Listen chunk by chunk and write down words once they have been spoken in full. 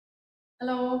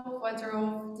Hello, Piotr,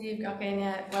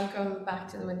 welcome back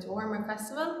to the Winter Warmer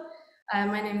Festival.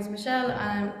 My name is Michelle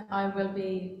and I will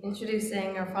be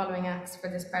introducing our following acts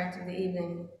for this part of the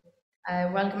evening.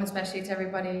 Welcome especially to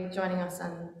everybody joining us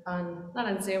on not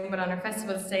on Zoom, but on our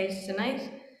festival stage tonight.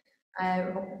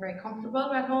 We hope you're very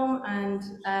comfortable at home and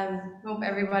hope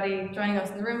everybody joining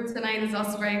us in the room tonight is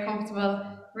also very comfortable.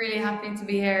 Really happy to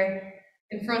be here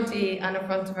in front of you and in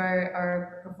front of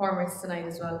our performers tonight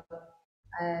as well.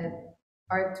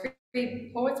 Our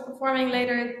three poets performing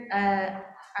later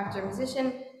after a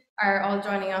musician are all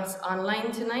joining us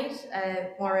online tonight.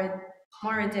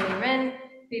 Máire, Dinny, Wren,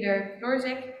 Piotr,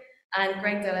 Florczyk, and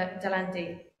Greg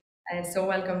Delanty. So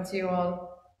welcome to you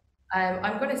all.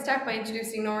 I'm going to start by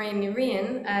introducing Nóirín Ní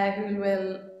Riain, who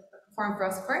will perform for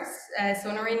us first. So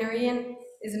Nóirín Ní Riain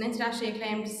is an internationally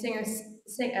acclaimed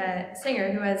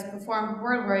singer who has performed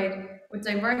worldwide with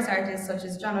diverse artists such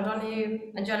as John O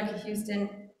Donohue, Anjelica Huston,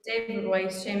 David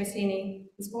Whyte, Seamus Heaney,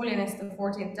 His Holiness the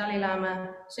 14th Dalai Lama,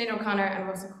 Sineád O'Connor,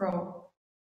 and Crowe.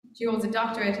 She holds a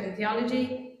doctorate in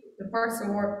Theology, the first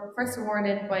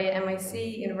awarded by MIC,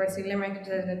 University of Limerick in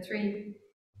 2003.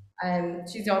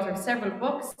 She's the author of several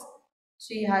books.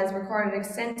 She has recorded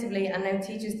extensively and now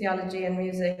teaches theology and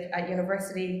music at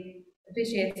university,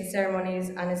 officiates the ceremonies,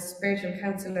 and is spiritual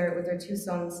counsellor with her two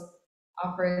sons,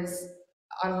 offers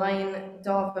online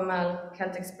Dov Amal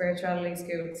Celtic spirituality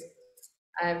schools.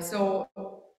 So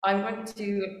I'm going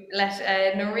to let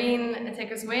Nóirín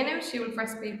take us away now. She will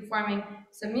first be performing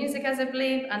some music, as I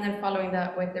believe, and then following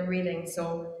that with the reading.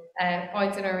 So,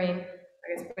 Whyte and Nóirín,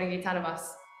 I guess, bring you 10 of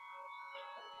us.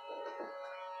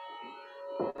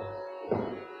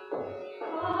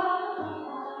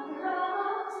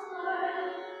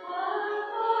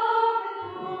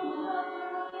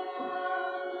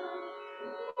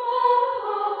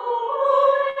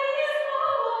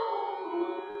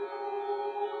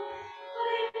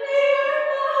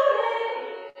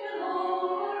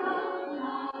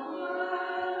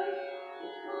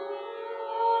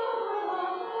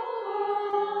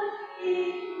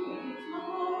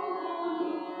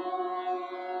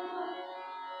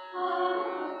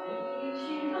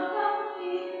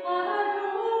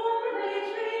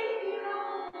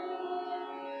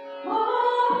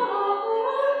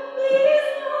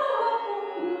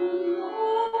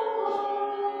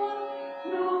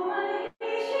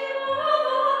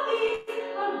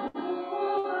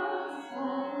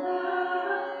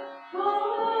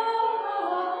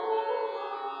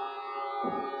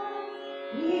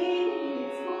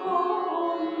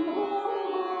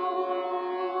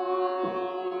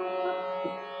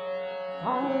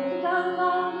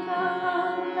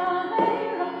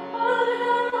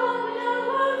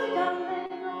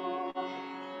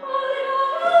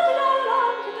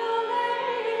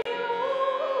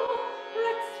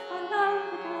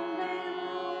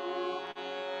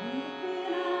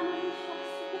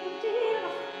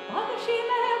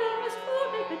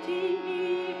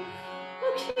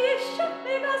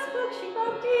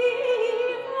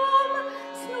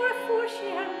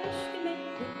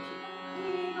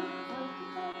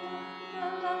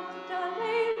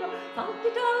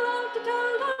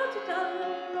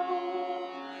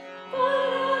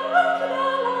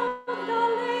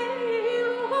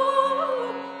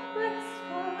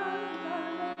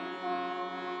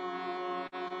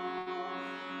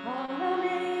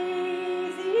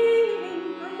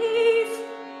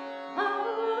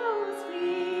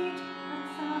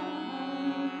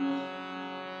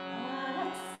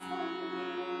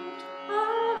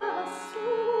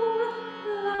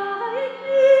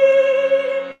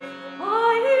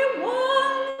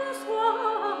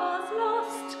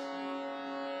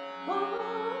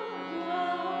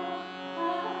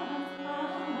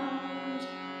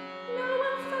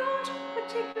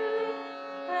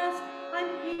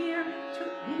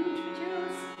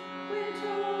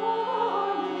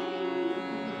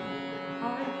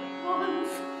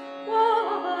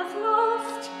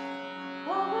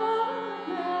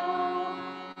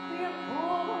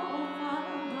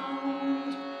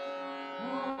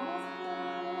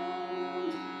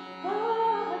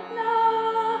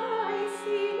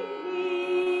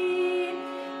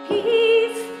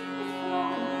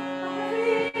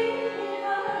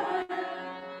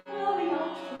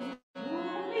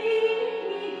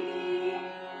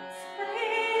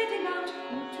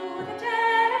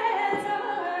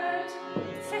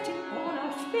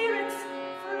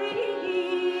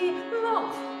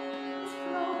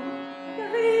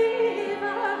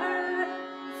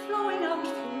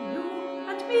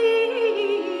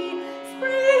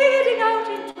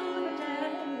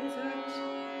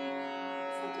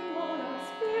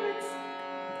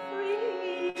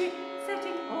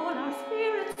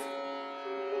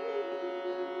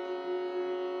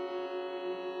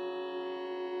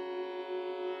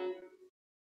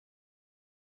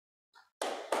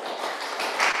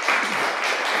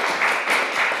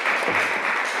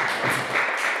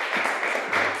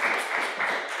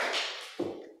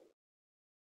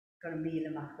 gur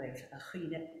míle machfuil a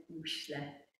chuine úsle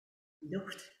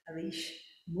lucht a ríis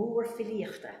mór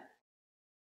filiachta.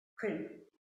 Crin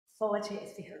fáilte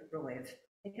is fichar roimh.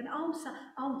 Ag an amsa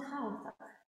antáta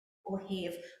ó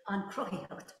héamh an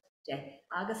crothaíocht de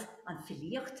agus an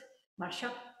filiacht mar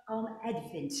seo an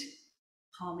advent.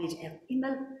 Táid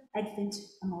imel advent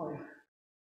amór.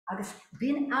 Agus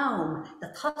bin am de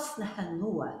tasnathe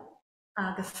nua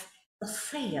agus the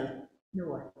sail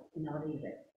nua in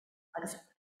áiríre. Agus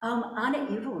anna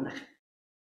irónach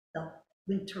the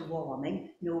winter warming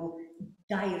no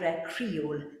diagaire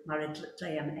creole mar a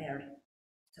dléam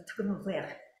Tá tuam a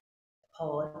bhuiach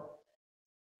Paul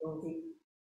ó the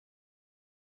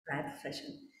brad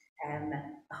freshen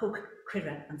a hook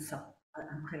crire and so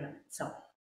and crire so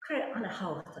crire an a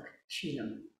háach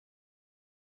sílam.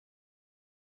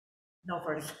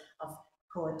 Lovers of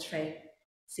poetry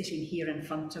sitting here in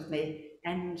front of me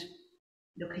and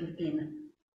looking in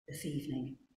this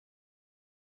evening.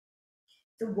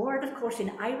 The word, of course,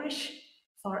 in Irish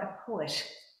for a poet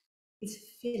is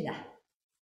fila,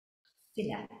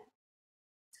 fila.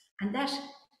 And that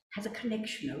has a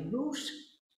connection, a root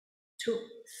to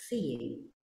seeing,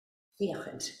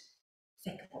 féachad,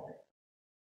 feicpóir.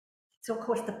 So, of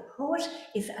course, the poet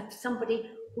is somebody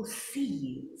who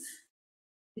sees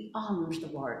beyond the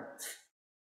words,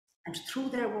 and through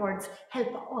their words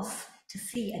help us to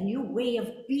see a new way of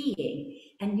being,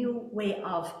 a new way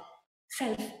of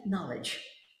self-knowledge.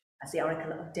 As the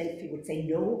Oracle of Delphi would say,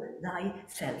 know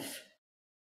thyself.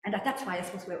 And that's why I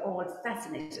suppose we're all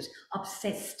fascinated,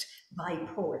 obsessed by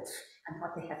poets and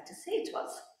what they have to say to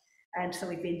us. And so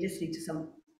we've been listening to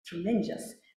some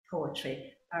tremendous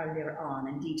poetry earlier on,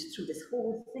 indeed through this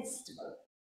whole festival.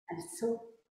 And it's so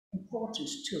important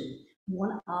too.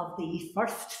 One of the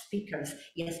first speakers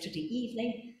yesterday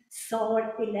evening,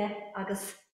 Sár Ile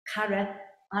agus Cara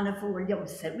Anna Bhór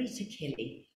Jomsa Rita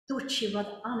Kelly, Dúirt rud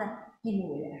Anna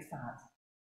Himúil fad.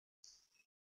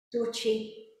 Dúirt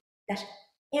that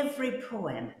every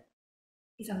poem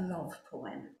is a love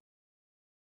poem.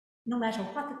 No matter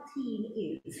what the theme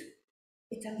is,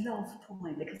 it's a love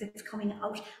poem because it's coming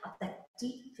out of that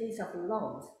deep place of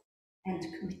love and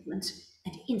commitment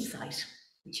and insight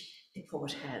which the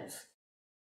poet has.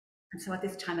 And so at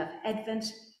this time of Advent,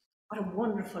 what a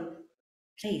wonderful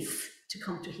place to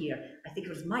come to hear. I think it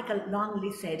was Michael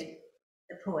Longley said,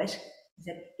 the poet,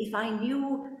 that if I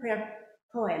knew where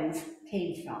poems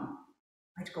came from,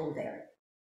 I'd go there.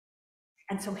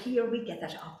 And so here we get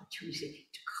that opportunity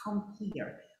to come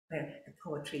here where the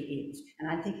poetry is. And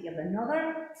I'm thinking of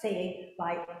another saying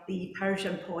by the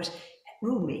Persian poet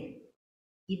Rumi.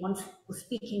 He once was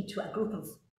speaking to a group of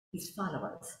his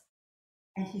followers,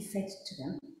 and he said to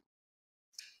them,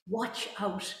 watch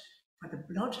out for the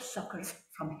bloodsuckers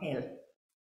from hell.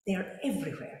 They're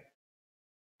everywhere.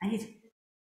 And his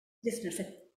listener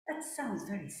said, that sounds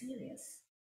very serious.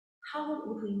 How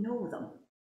would we know them?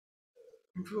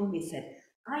 And Rumi said,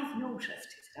 I've noticed,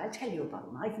 he said, I'll tell you about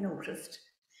them, I've noticed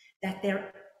that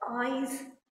their eyes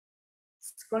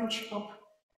scrunch up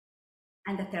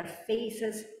and that their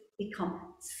faces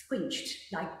become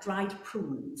squinched like dried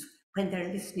prunes when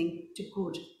they're listening to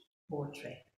good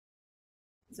poetry.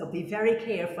 So be very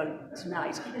careful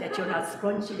tonight that you're not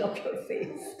scrunching up your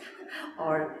face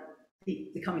or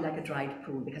becoming like a dried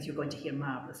prune, because you're going to hear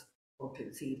marvellous poetry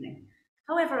this evening.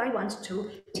 However, I want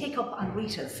to take up on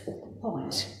Rita's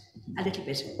point a little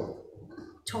bit,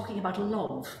 talking about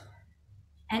love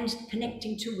and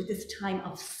connecting to with this time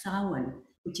of Samhain,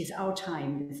 which is our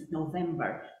time, this is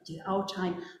November, which is our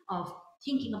time of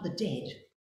thinking of the dead,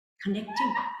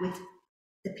 connecting with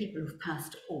the people who've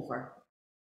passed over.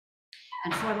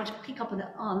 And so I want to pick up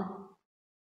on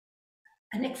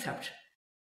an excerpt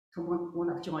from one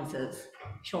of Joyce's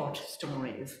short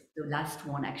stories, the last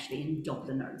one actually in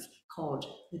Dubliners, called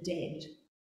The Dead.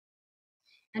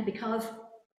 And because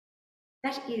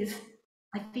that is,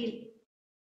 I feel,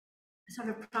 a sort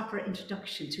of proper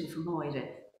introduction to for Máire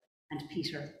and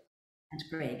Peter and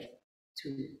Greg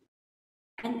too.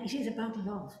 And it is about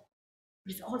love,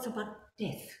 but it's also about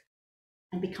death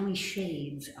and becoming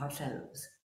shades ourselves,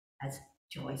 as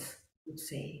Joyce would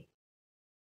say.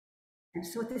 And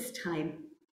so at this time,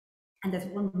 and there's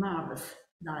one marvellous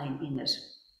line in it,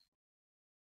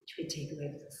 which we take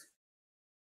away with us.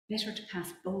 Better to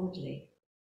pass boldly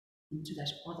into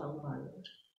that other world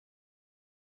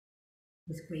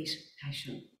with great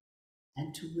passion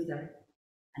than to wither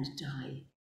and die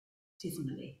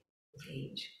dismally with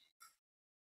age.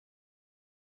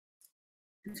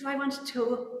 And so I want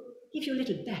to give you a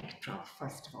little backdrop,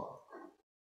 first of all,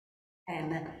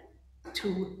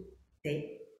 to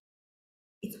the,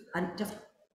 and just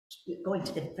going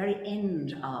to the very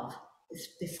end of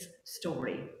this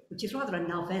story, which is rather a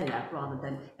novella rather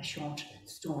than a short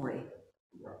story.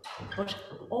 But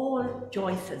all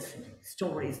Joyce's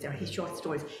stories, they're his short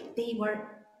stories, they were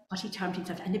what he termed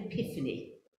himself an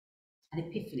epiphany. An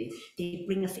epiphany. They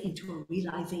bring us into a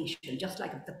realization, just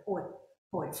like the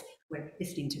poets were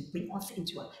listening to, bring us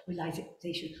into a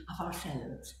realization of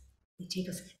ourselves. They take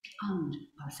us beyond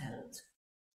ourselves.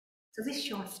 So this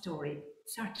short story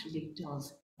certainly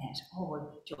does that.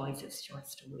 All Joyce's short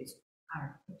stories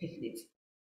are epiphanies.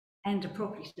 And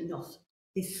appropriate enough,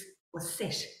 this was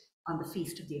set on the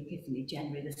Feast of the Epiphany,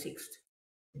 January the 6th,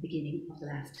 the beginning of the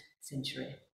last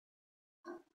century.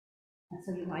 And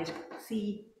so you might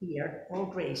see here, oh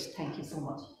great, thank you so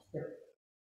much.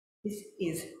 This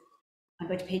is, I'm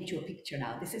going to paint you a picture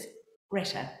now. This is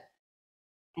Greta,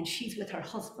 and she's with her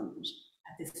husband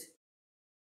at this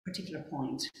particular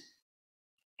point.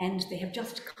 And they have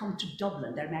just come to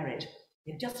Dublin, they're married.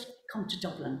 They've just come to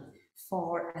Dublin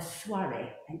for a soiree,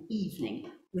 an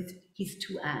evening, with his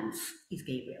two aunts, his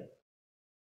Gabriel.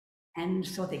 And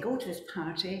so they go to this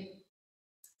party,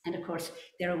 and of course,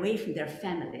 they're away from their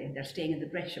family. They're staying in the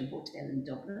Gresham Hotel in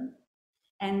Dublin.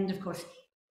 And of course,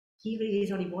 he really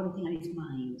has only one thing on his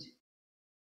mind.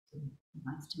 He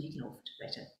wants to make love to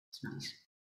Greta tonight.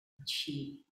 But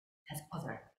she has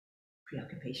other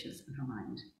preoccupations in her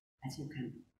mind, as you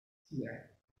can hear.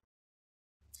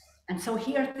 And so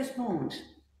here at this moment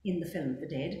in the film, The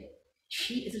Dead,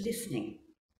 she is listening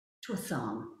to a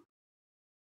song.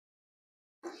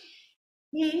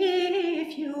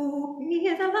 If you be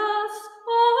the last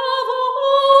of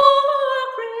all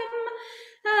grim,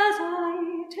 as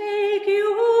I take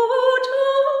you to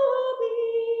be,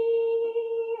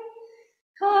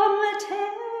 come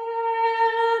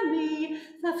tell me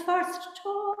the first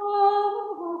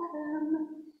token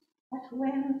that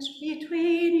went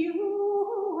between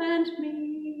you and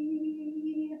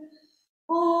me.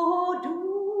 Oh, do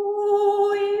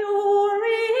you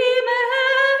remember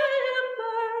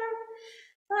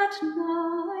that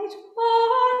night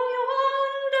on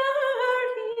yonder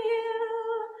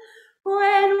hill,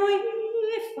 when we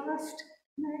first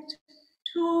met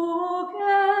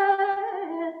together?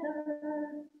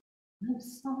 I'm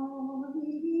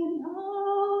sorry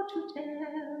now to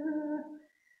tell,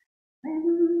 when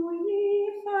we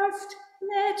first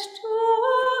met together,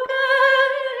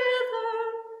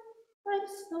 I'm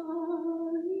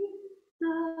sorry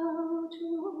now to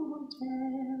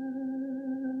tell.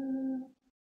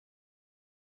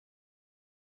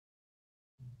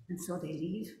 And so they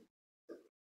leave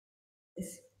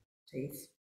this place,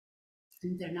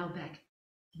 and they're now back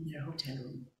in their hotel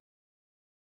room.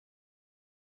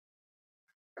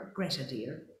 Greta,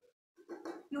 dear,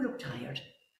 you look tired.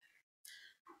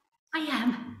 I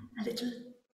am a little.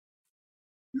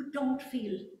 You don't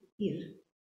feel ill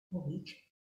or weak.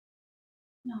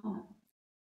 No,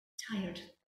 tired,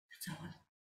 that's all.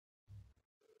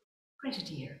 Greta,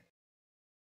 dear,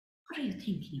 what are you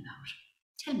thinking about?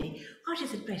 Tell me, what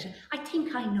is it, Greta? I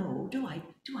think I know. Do I,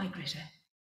 Greta?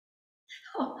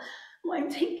 Oh, I'm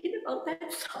thinking about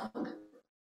that song,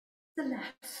 The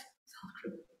Last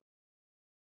Song.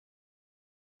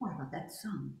 What about that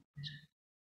song, Greta?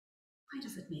 Why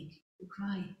does it make you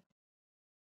cry?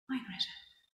 Why, Greta?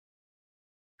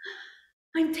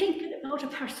 I'm thinking about a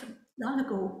person long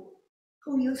ago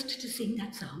who used to sing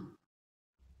that song.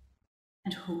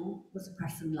 And who was the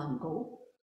person long ago?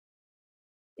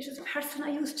 It was a person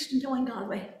I used to know in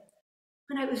Galway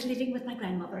when I was living with my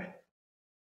grandmother.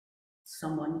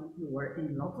 Someone we were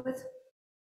in love with.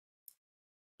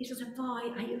 It was a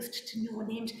boy I used to know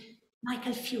named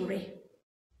Michael Fury.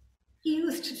 He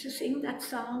used to sing that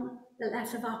song, The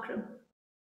Lass of Aughrim.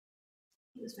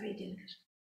 He was very delicate.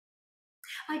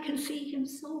 I can see him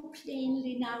so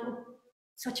plainly now,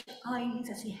 such eyes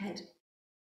as he had,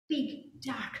 big,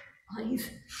 dark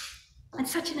eyes, and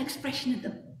such an expression in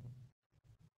them.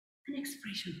 An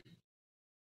expression.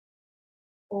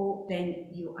 Oh,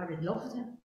 then you are in love with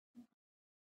him?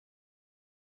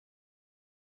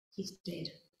 He's dead.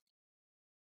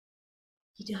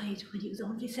 He died when he was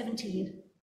only 17.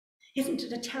 Isn't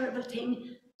it a terrible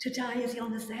thing to die as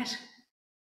young as that?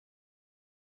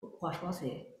 But what was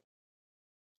he?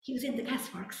 He was in the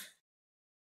gasworks.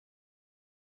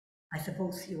 I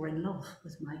suppose you were in love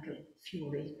with Michael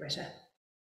Fury, Greta.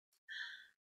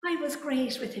 I was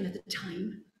great with him at the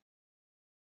time.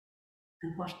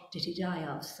 And what did he die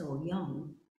of so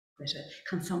young, Greta?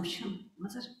 Consumption,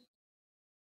 was it?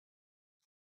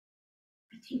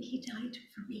 I think he died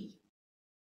for me.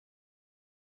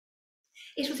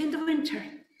 It was in the winter,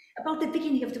 about the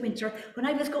beginning of the winter, when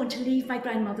I was going to leave my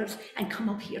grandmother's and come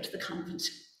up here to the convent.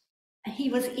 And he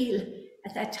was ill,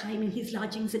 at that time in his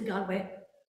lodgings in Galway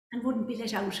and wouldn't be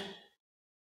let out.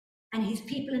 And his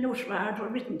people in Oughterard were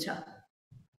written to.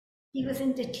 He was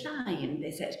in decline,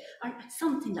 they said, or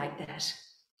something like that.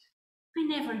 I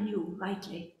never knew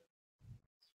rightly.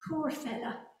 Poor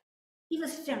fella, he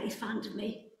was very fond of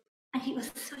me, and he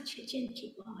was such a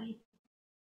gentle boy.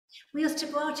 We used to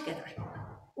go out together,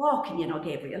 walking, you know,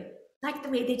 Gabriel, like the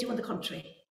way they do in the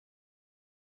country.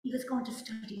 He was going to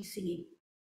study singing,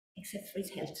 except for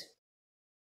his health.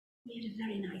 He had a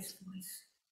very nice voice,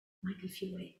 Michael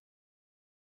Fury.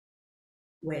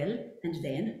 Well, and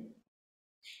then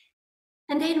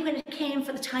when it came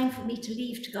for the time for me to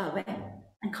leave to Galway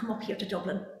and come up here to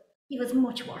Dublin, he was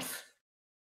much worse.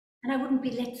 And I wouldn't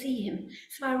be let see him,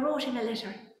 so I wrote him a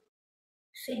letter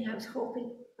saying I was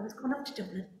hoping I was going up to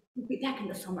Dublin and be back in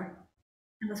the summer,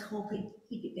 and was hoping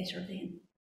he'd be better then.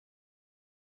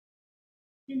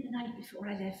 Then the night before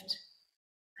I left,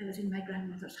 I was in my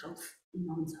grandmother's house in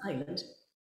Mons Island,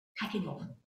 packing up.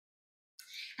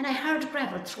 And I heard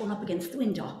gravel thrown up against the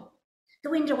window.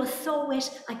 The window was so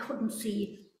wet I couldn't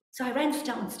see, so I ran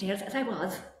downstairs as I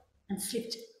was and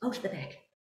slipped out the back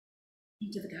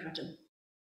into the garden.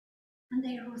 And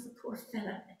there was the poor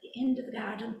fella at the end of the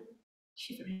garden,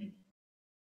 shivering.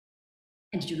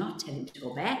 And do not tell him to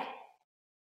go back.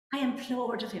 I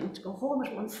implored of him to go home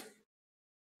at once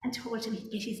and told him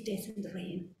he'd get his death in the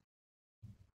rain.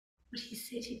 But he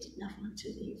said he did not want to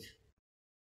live.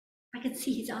 I could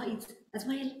see his eyes as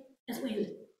well.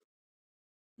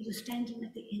 He was standing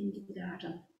at the end of the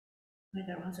garden where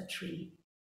there was a tree.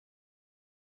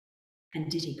 And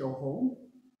did he go home?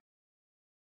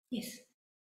 Yes,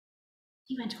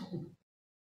 he went home.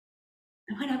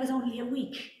 And when I was only a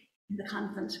week in the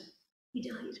convent, he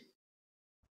died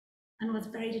and was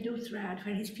buried in Oughterard,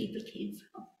 where his people came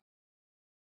from.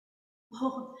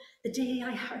 Oh, the day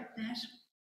I heard that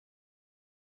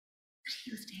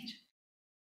he was dead.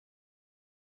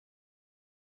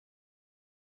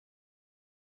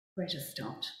 Greta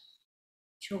stopped,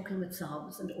 choking with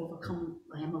sobs and overcome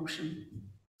by emotion,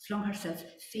 flung herself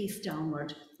face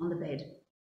downward on the bed,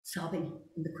 sobbing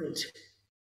in the quilt.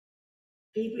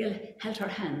 Gabriel held her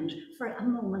hand for a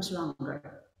moment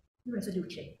longer,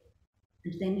 irresolutely,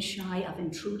 and then, shy of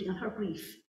intruding on her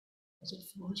grief, let it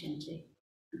fall gently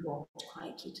and walked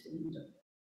quietly to the window.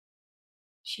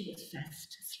 She was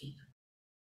fast asleep.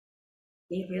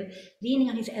 Gabriel, leaning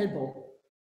on his elbow,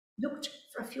 looked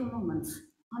for a few moments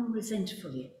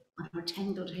unresentfully on her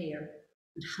tangled hair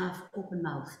and half-open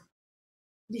mouth,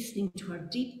 listening to her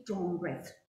deep-drawn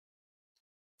breath.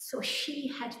 So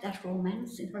she had that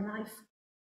romance in her life.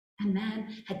 A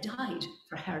man had died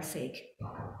for her sake.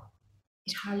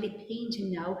 It hardly pained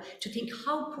him now to think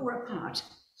how poor a part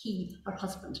he, her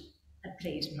husband, had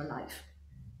played in her life.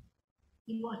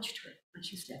 He watched her when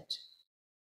she slept,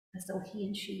 as though he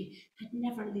and she had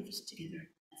never lived together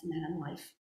as man and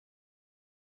wife.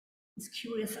 His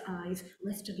curious eyes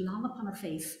rested long upon her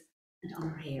face and on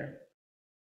her hair.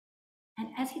 And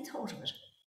as he thought of it,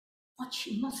 what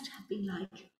she must have been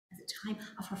like at the time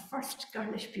of her first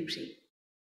girlish beauty,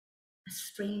 a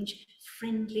strange,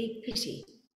 friendly pity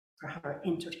for her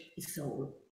entered his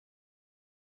soul.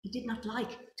 He did not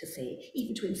like to say,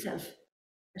 even to himself,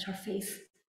 that her face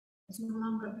was no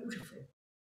longer beautiful,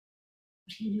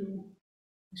 but he knew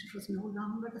that it was no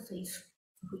longer the face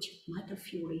for which Michael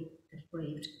Fury had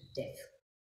braved death.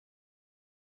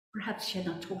 Perhaps she had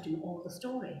not told him all the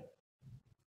story.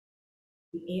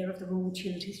 The air of the room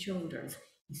chilled his shoulders.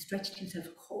 He stretched himself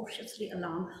cautiously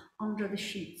along under the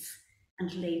sheets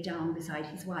and lay down beside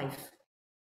his wife.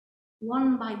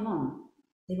 One by one,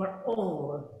 they were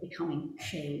all becoming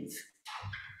shades.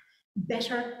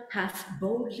 Better pass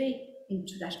boldly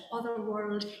into that other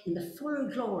world in the full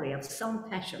glory of some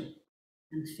passion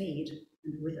and fade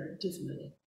and wither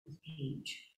dismally with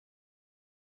age.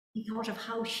 He thought of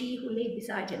how she who lay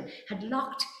beside him had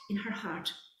locked in her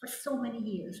heart for so many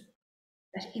years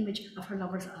that image of her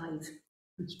lover's eyes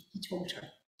when he told her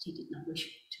that he did not wish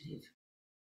to live.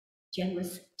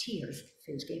 Generous tears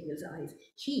filled Gabriel's eyes.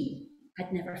 He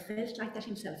had never felt like that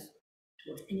himself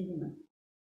towards any woman,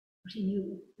 but he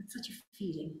knew that such a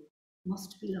feeling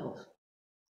must be love.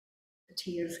 The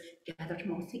tears gathered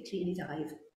more thickly in his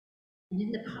eyes, and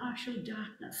in the partial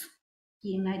darkness,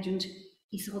 he imagined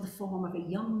he saw the form of a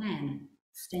young man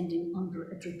standing under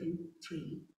a dripping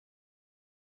tree.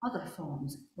 Other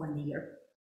forms were near.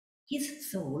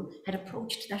 His soul had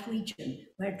approached that region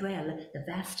where dwell the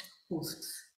vast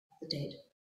hosts of the dead.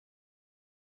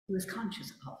 He was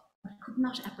conscious of, but could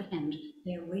not apprehend,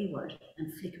 their wayward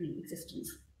and flickering existence.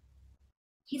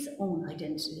 His own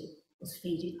identity was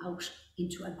fading out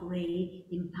into a grey,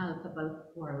 impalpable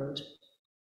world.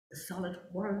 the solid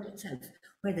world itself,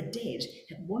 where the dead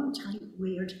had one time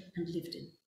reared and lived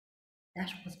in.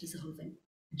 That was dissolving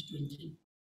and dwindling.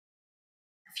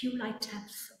 A few light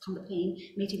taps upon the pane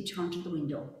made him turn to the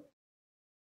window.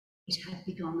 It had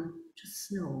begun to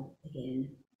snow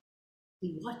again.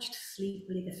 He watched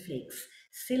sleepily the flakes,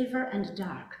 silver and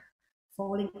dark,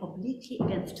 falling obliquely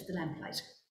against the lamplight.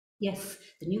 Yes,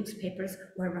 the newspapers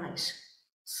were right.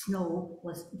 Snow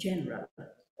was general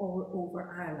all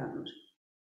over Ireland.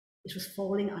 It was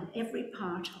falling on every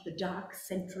part of the dark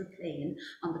central plain,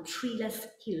 on the treeless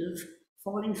hills,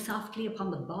 falling softly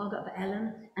upon the bog of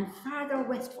Ellen, and farther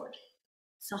westward,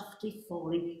 softly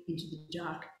falling into the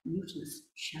dark, mutinous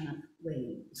Shannon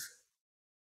waves.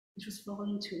 It was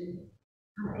falling too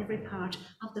on every part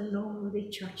of the lonely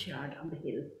churchyard on the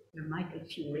hill where Michael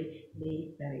Fury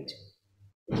lay buried.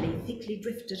 It lay thickly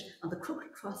drifted on the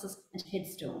crooked crosses and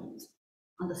headstones,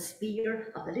 on the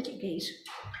spear of the little gate,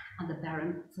 on the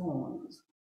barren thorns.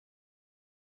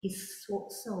 His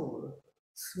soul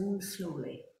swooned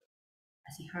slowly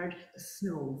as he heard the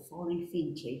snow falling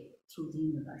faintly through the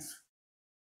universe,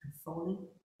 and falling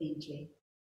faintly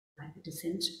like the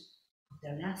descent of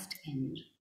their last end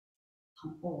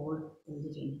on all the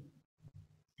living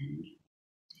and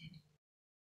dead.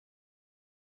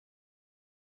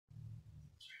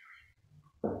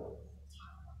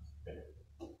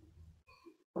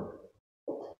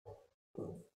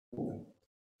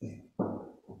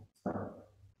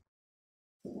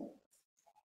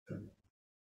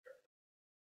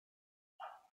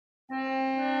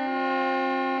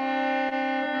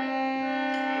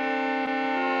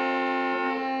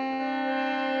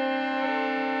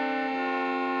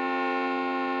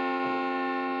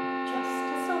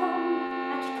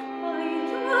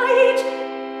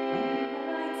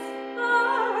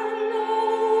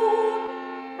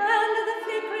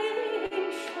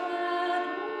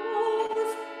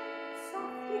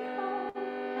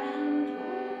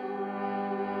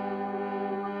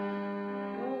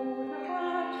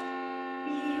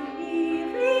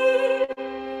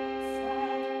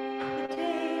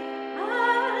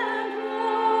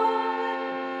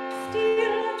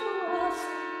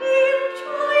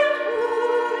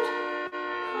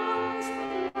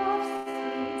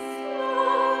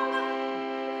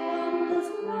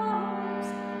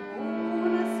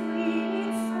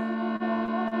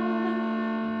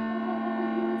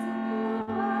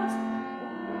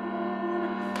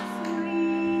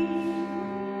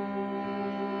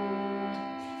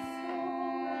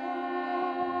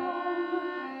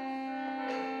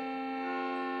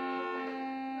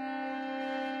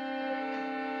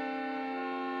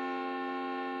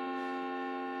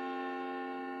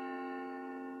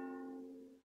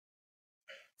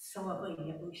 So a bhí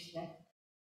a bhuaiste,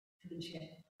 tugann sé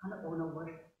an ónhar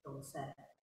dósa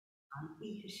an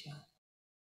ihe seo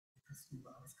agus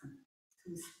nó agus gan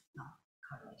tús ná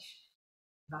choréis.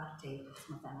 Bhar dégus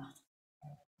má bhenacht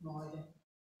Máire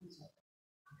agus Máire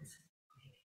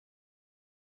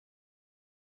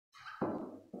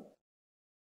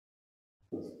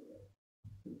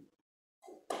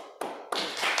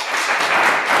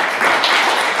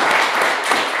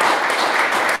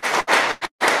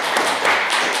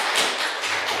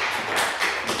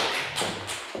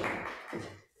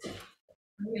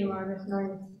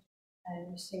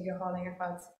Nóirín sin go háling ar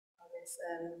fad agus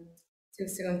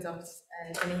túsúntacht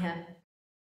Dinny.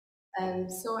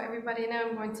 So everybody now,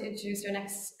 I'm going to introduce our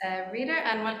next reader,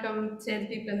 and welcome to the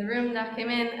people in the room that came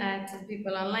in, to the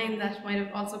people online that might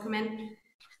have also come in.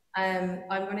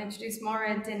 I'm going to introduce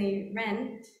Máire Dinny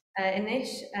Wren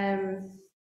inis.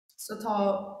 So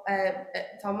tá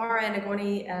Máire na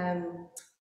gcónaí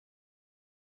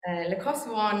le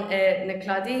cosmháin na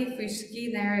cladaí faoi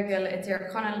scríbhneoir i dtír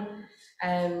chonal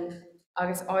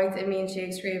agus áid I mean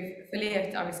she scríbh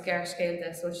agus geir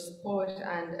scéalta, so she's a poet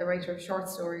and a writer of short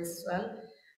stories as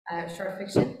well, short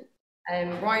fiction.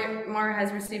 Máire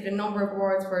has received a number of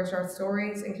awards for her short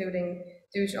stories, including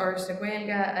Dúis Áras na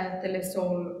Gaeilge at the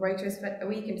Listowel Writers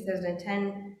Week in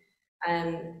 2010.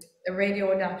 A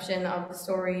radio adaptation of the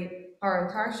story Har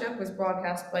an Tairseach was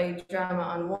broadcast by Drama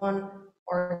on 1,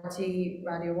 RT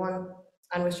Radio 1,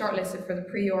 and was shortlisted for the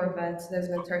Pre-Orva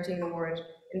 2013 award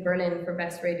in Berlin for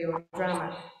Best Radio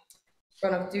Drama.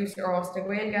 Brunach Dúis Áras na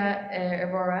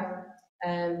Gaeilge Bora,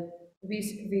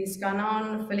 bhí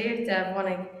scanán filiachta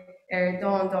bhanig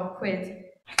Don do Quid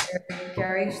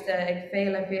Garíiste ag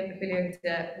féile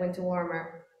filiachta Winter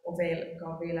Warmer ó bhéil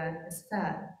Gabriela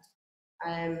Está.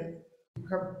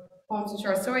 Her poems and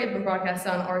short story have been broadcast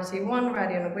on RT1,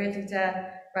 Radio na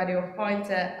Gaeltachta, Radio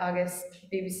Whyte, agus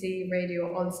BBC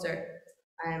Radio Ulster,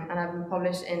 and have been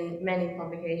published in many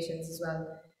publications as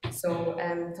well. So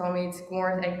Tommy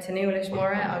mór ag tanú leis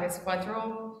móra agus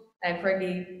quadro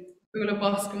chuirgí bula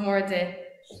bos go mór de.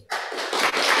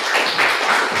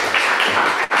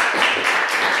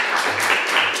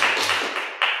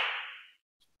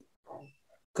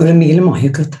 Gur míle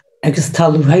maithegad agus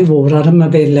talú haimhór arm a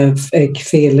bheith leh ag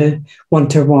féle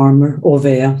winter warmer ó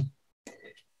bhéa.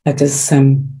 Agus tá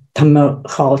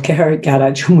cháilceithir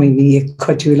garage muoine ag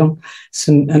coidúlam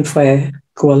san an foioi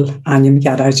gúil aim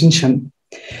garage an sin.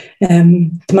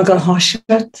 Tá gal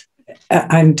háisiart,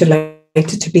 I'm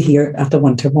delighted to be here at the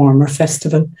Winter Warmer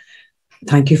Festival.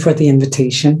 Thank you for the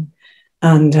invitation.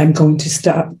 And I'm going to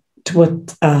start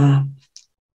with a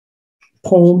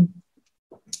poem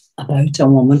about a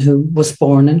woman who was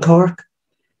born in Cork.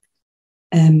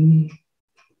 I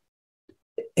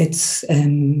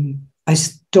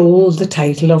stole the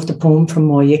title of the poem from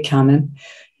Máire Cannon.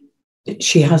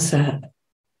 She has a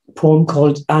poem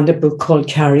and a book called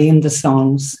Carrying the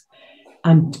Songs.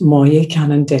 And Máire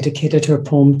Cannon dedicated her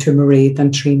poem to Mairead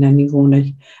and Trina Ní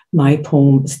Riain. My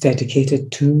poem is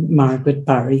dedicated to Margaret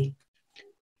Barry.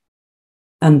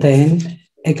 And then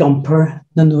ag iompar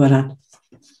na nuaire.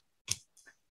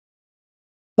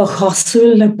 Ba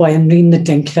chasúil le bainrí na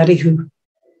dinglairí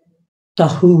da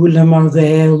húla mar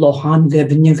gael lochan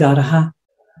gibne garaha.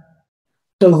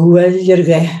 Da húil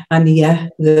gael an ia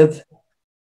gib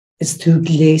is tú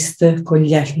gléiste go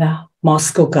leithla mas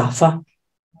go gafa.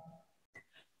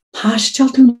 Háistal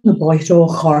tú na bóithre ó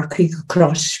charcaí go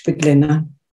cros beglina.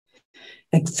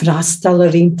 Ag frastal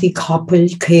a rintí capel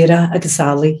céra agus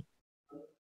alaí.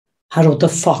 Har ó da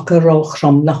focar ó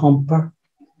chrom le homper.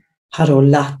 Har ó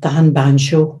lata han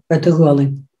banjo ar da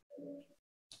ghuiling.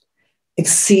 Ag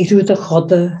sírú da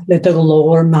choda le da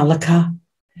glór malacha.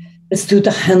 Is tú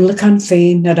da henlacan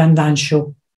féin ar an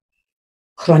banjo.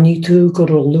 Chroní tú go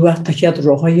rólua a chiad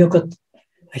rohaí agad.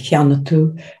 A cheanna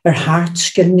tú hart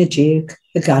skilne déag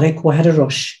a garrig waher a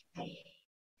rush.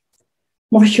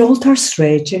 Mar cheolt ar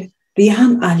sreide, rí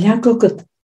han alia gogad.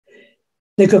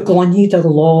 Le go glóní da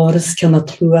glór is cinna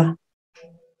tlua.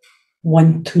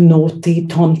 Wan tú nótaí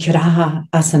tón ciraha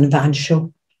as an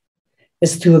vansio.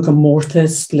 Is tú a go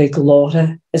mórtas le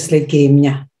glóra is le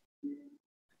géimne.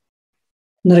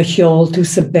 Nar a cheol tú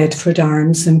sa Bedford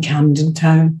Arms in Camden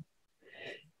Town.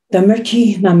 Da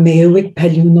mercí na méwig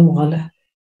peliú na wala.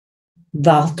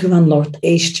 Val tú an Lord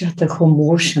éisteach a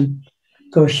chomór sin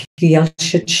gur chial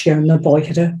siad siar na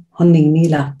bóithre an níní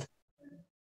leat.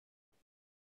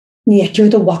 Ní eciú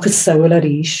da wachas saoil a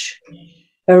ríis,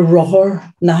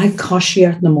 rothar na haid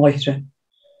cosiart na móithre.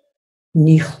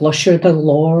 Ní chluisir da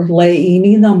glór le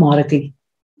iní na maragaí,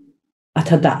 a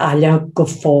tá da alia go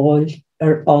fáil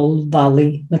all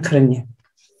valley na crinne.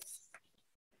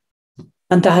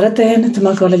 An dara déna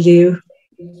tá go le léu,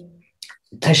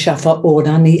 tá seafa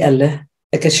óraní eile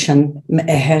agus sin me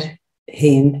éher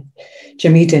héin,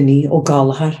 Dinny ó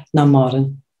Galahar na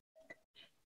Máire.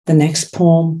 The next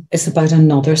poem is about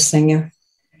another singer,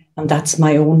 and that's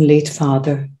my own late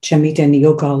father, Dinny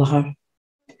ó Galahar.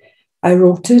 I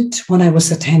wrote it when I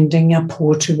was attending a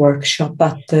poetry workshop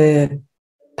at the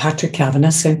Patrick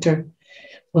Kavanagh Centre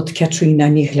with Katrina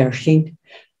Ní Riain.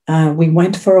 We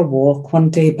went for a walk one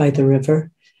day by the river,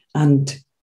 and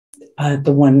I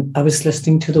was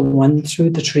listening to the one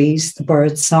through the trees, the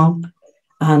bird song,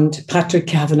 and Patrick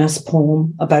Kavanagh's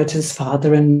poem about his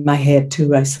father in my head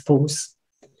too, I suppose.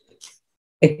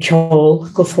 A call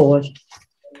go forward.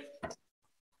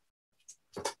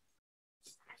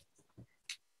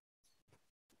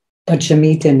 But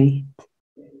Dinny.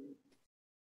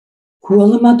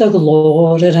 Hwylma da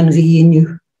glor an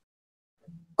riinu.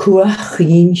 Cua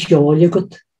chyn hiol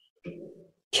ygod.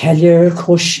 Celir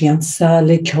cosiansa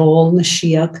le ceol na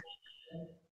siag.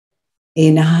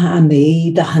 Eina a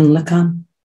me da hanlacan.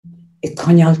 I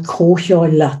conial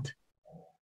cohiol lat.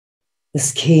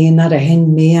 Is cén ar a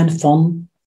hen me an fon.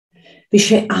 Vi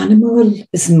sé animal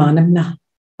is manam na.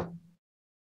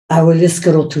 Awel is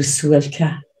garotú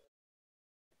suelka.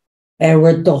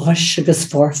 Ewer dohas agus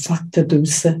forfach da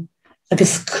dúsa.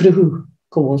 Agus crú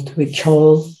gold we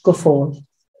ceol go fáil.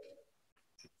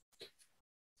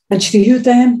 And sríú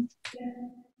den,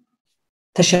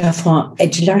 tá sé fá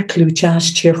edlar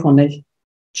clúteas tíorchonil,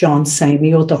 John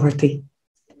O Donohue.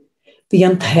 Bhí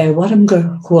an táhar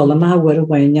gur chualam a bhfuir a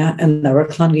bhaine an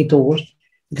Limerick í dór,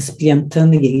 agus blianta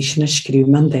na dhéis na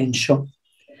scríbhneoir den seo.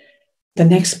 The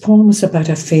next poem is about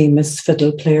a famous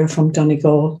fiddle player from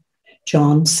Donegal,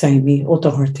 John O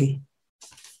Donohue.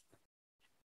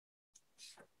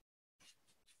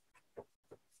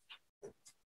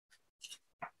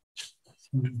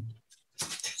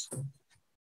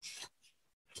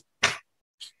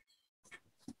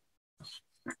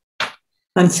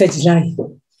 An fidlai.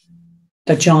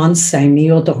 the John Heaney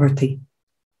o uirthi.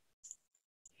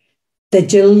 De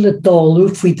gil le dálú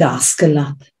fwy dasca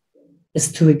leat, is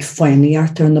tú ag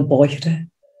foiiniart ar na bóithre.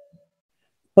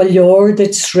 Ba leor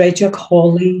dit sreideach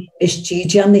hólaí is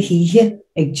dídean na híthe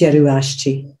ag jeirú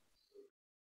astí.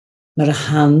 Nar a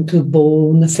hand tú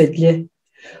bó na fidle,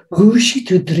 rúsi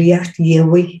tú dríart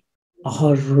dhéhaí a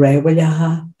thar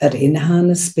réhailethe ar inathe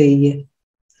na spéie,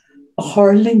 a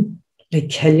tharling le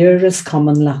ceillir is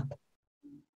common leat.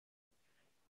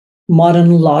 Mar an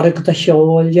larg da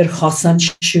cheol ar chasan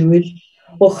siúil,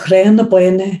 ó chréan na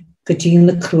baine go dtí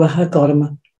na cruatha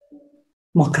gorma.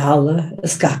 Má calla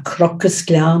is ga crocas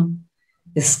glean,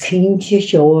 is cínche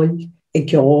cheol I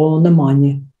gceol na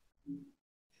maine.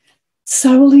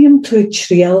 Saolaíam tú ag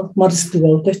tríal mar is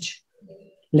dúaldait,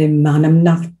 le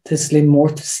manamnacht is le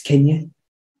mórtas cinne.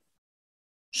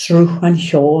 Srúch an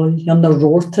cheol an na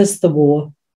rórtas da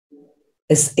bhó,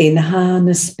 is inathe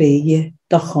na spéie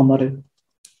da chomarú.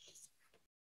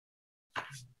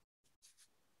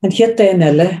 An hiad dain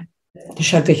eile,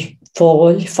 is ag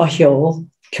fáil fa cheol,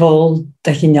 ceol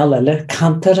da chineal eile,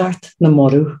 cantarart na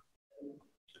morú.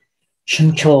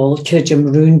 Sin ceol creidim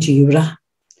rún díra.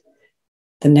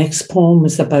 The next poem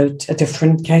is about a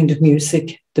different kind of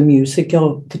music, the music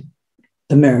of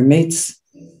the mermaids.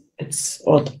 It's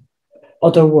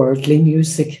otherworldly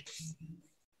music.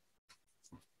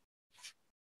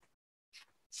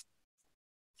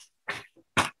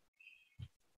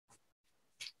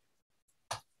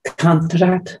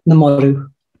 Cantarart na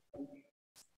morú.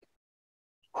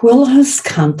 Hwyl has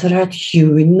cantarart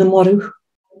hywyn na morú,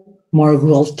 mar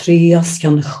gwaltri as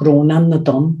gan chronan na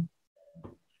don.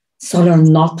 Sal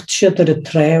nocht siad ar y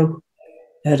trew,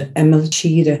 emel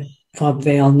tire fa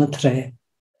fel na tre.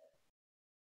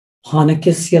 Hannig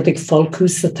is iad ag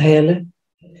folcws y teile,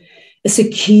 is y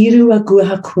cirw a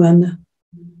gwaha cwana,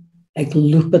 ag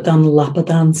lwpadan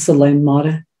lapadan sylain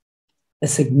mara,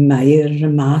 is ag mair y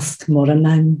masg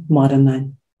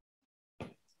moranain.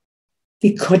 Fi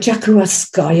codjac yw a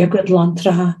sgai ag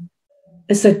lantraha,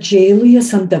 is a jeli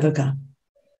is an defagan,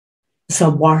 is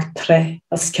a wartre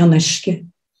as canishke,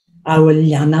 Awl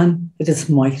lianan agus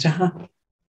Máire.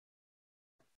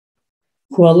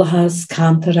 Hwyl has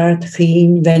cantarart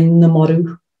chyn ven na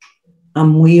morú,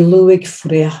 am mwylw ag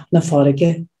ffreach na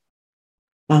fforge,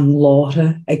 am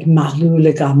lóra ag mahlw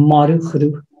ag a morú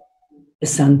chrw,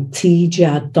 is an tíide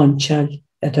a donchal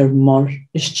edar mor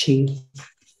is chiel.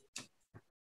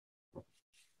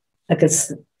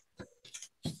 Agus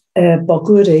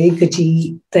bogwr e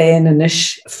gyda dain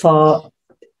anish fa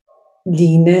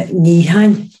Nóirín Ní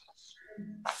Riain.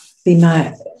 Bhí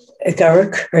me ag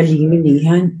arc ar Nóirín Ní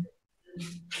Riain,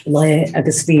 le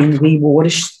agus bhín bhí mhór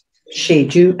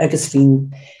séidú agus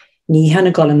bhín ní Riain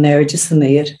a gáil an airde san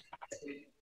éir.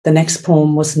 The next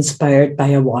poem was inspired by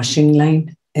a washing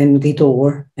line in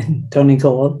Gidor in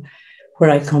Donegal, where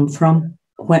I come from,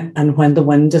 when the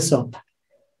wind is up,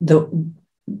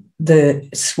 the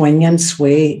swing and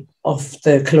sway of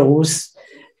the clothes,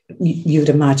 you'd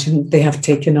imagine they have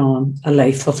taken on a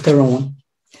life of their own.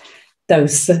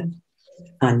 Dausa,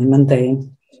 Anim and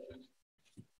Dain.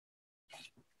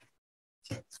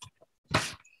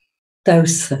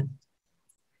 Dausa.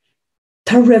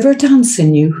 Ta river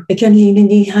dancing you again Nóirín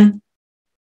Ní Riain.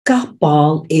 Ga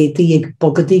ball edi ag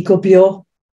bogadi go bio.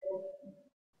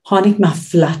 Hannig ma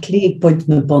flatly ag buint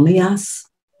na bunny as.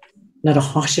 Nar a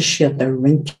hasha siad a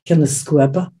rink in the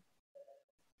squibba.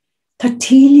 Ta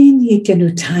tílín ag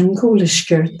genú tango le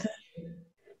skirta.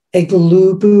 Ag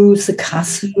lúbú sa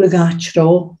casú ag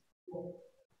atró.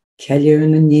 Ceillir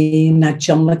na ní na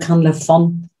John can le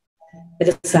fun.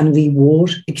 Agus an bhí mór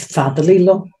ag fadalí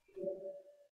lo.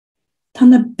 Tá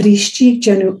na brístí ag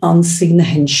genú ansí na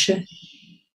hinse.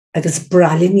 Agus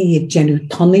bralini ag genú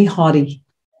tonni hári.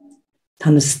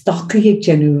 Tá na stocaí ag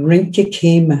genú rinke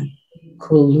céime.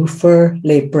 Cúil lúfar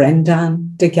le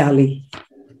Brendan de Gali.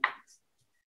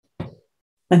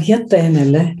 An hiad dain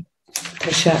eile,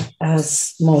 tá sé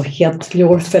as má hiad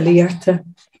leor filiarta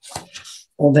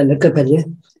ó bhile go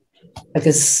bille.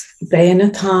 Agus daine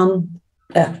tá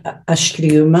a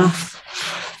scríbhme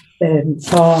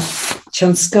fá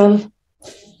tionscal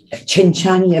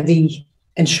chinchan a bhí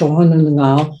in seohan in the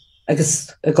ngá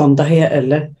agus a gandathe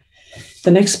eile. The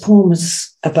next poem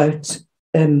is about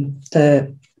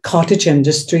the cottage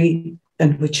industry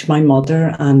in which my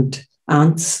mother and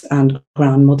aunts and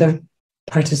grandmother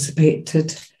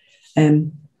participated.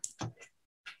 And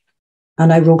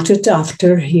I wrote it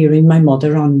after hearing my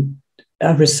mother on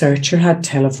a researcher had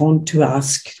telephoned to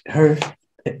ask her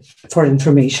for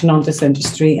information on this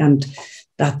industry, and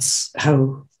that's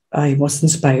how I was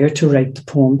inspired to write the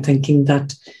poem, thinking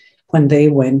that when they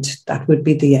went, that would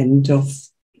be the end of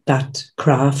that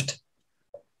craft.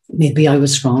 Maybe I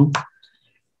was wrong.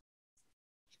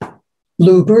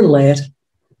 Lúber léir.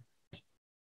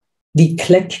 Bhí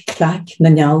clic-clac na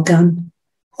nealgan,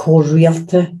 chór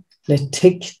rialta le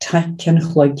tic-tac an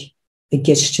chloig I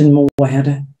gistin mo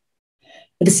wahara.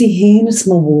 Agus I héanas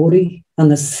mo wóri an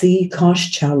na sí cás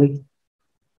chali.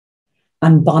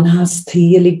 An banhas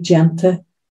tíalig genta,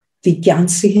 bhí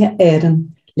gansithe éireann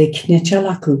le cniteal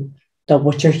acu da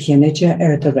watir chéneide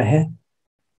da rathe.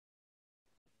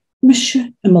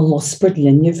 Mise am a lospert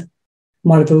linneamh,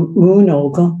 mar bhú ún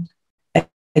ógan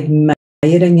ag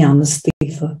Máire ngeannas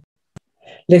tífa.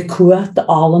 Le cua de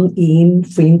allan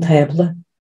faoin table,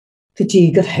 go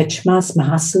dtí gur hitmas ma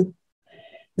hasú.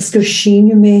 Is gur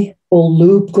síniu mé ó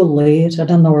lúb go léir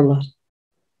ar an orla,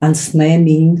 an sné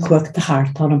mín chuach de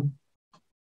hart anam.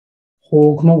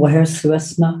 Hóg ma wahir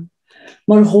suas ma,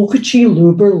 mar hógad sí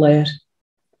lúber léir.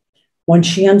 Wan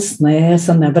sí an sné as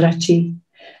an nebratí,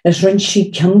 is rinn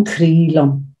sí can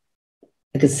crílam,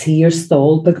 agus hir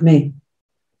stál bag mé.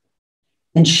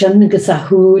 En sin agus a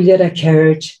húlir a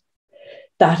ceird,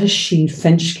 that is sí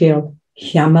finscéal,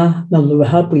 chiama na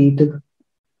luha bídu.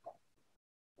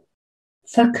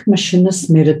 Fec ma sinnas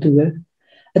mire dúr,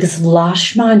 agus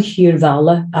vláis ma an hir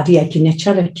vala a bhí ag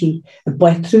gnetealací a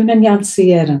baitrún an jansi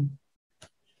éireann.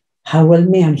 Hawel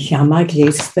me an chiama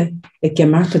gléiste I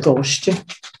gimmart a góiste.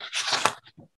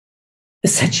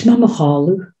 Is het ma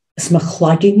cháú, is ma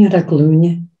chlagin ar a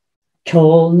glúne,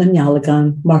 ceol na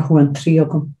nealagan mar chuan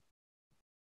tríogam.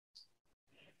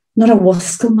 Nar a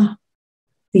wascail ma,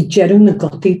 bhí jeú na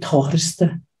gotaí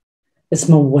tóiriste, is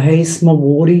ma wéis ma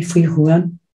wóri faoi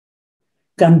chuan,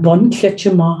 gan bon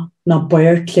clete ma na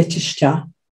bair cletiste,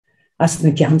 as na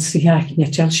gansithe ag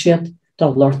neteal siad da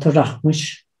lort a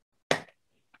rachmuis.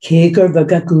 Cégur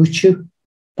bhag a gúteú,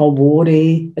 ba wór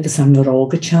agus an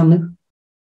bhrága teanú.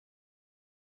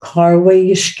 Carwa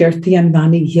I sgirti an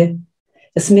vanige,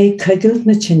 is mé cygil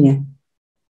na tinne.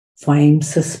 Faim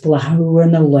sa splahúr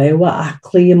na lewa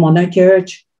aclí mona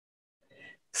geird.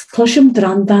 Sclusim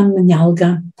drandan na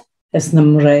nealgan, is na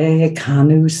mré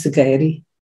canú sa gairi.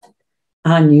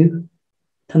 Aniu,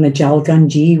 ta na jalgan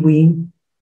ween,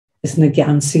 is na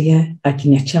gansige ag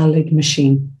netealig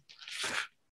machine.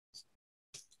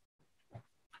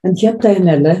 And yet then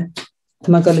elle,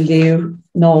 ta ma go leir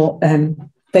no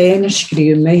Béin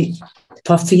scríú mé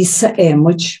tá físa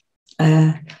émuid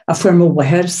a fuair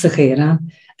wahir sa chéran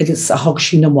agus a thug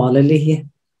sí na bhála léthe.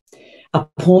 A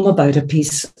poem about a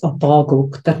piece of bog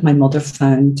oak that my mother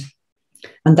found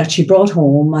and that she brought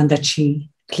home and that she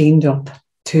cleaned up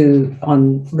to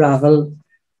unravel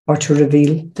or to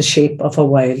reveal the shape of a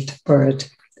wild bird.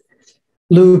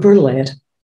 Lúber léir.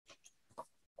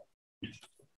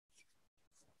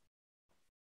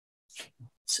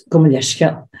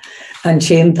 Gomaleisce.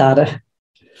 Anjelica.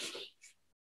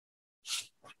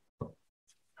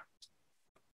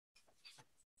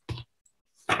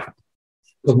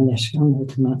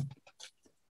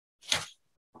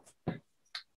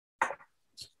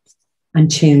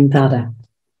 Anjelica.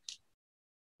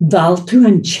 Val tú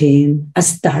an chain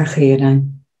as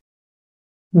darchéran.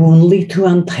 Wonly tú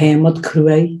an taimod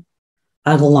Crowe,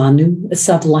 ag lanu is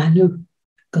ad lanu,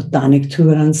 go danig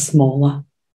tú an smála.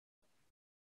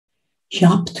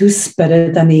 Chiap tú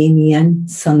spirid an éinean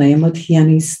san éimod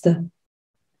hianiste.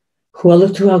 Chwala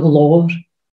tú ag lór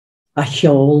a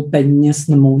cheol bennias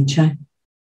na móntein.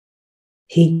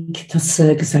 Hig ta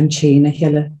agus an chéna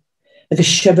heile, agus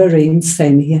sibir réin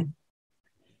sainhe.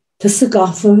 Tus a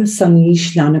gafu san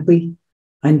níos leanabí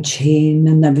an chéin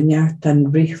na nevinneart an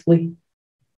brichli.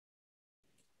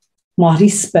 Mari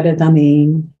spirid an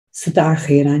éin sa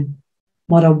darchérain,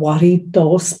 mar a wari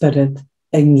dó spirid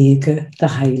ag níge de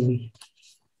haili.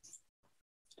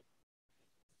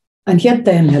 An hiad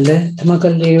den heile, tá go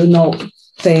léu nó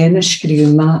déna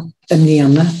scríú ma an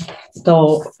níana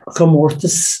dá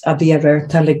gomórtas a bhí a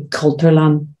bhirta le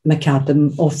Culturland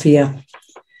Macadam ó Fia.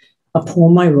 A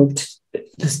poem I wrote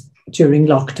this during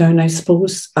lockdown, I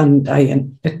suppose, and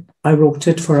I wrote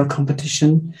it for a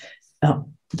competition,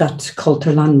 that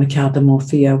Culturland Macadam ó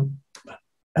Fia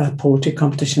poetry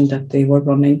competition that they were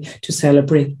running to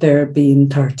celebrate their being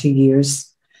 30 years.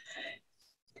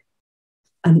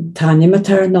 And Tanya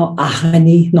mater no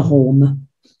ahani no home.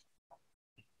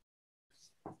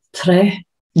 Tre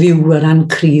viúar an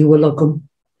críúlagum,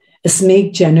 is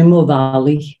méid genum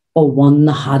valley o one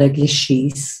na haragli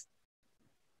shees.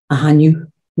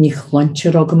 Ahaniu ní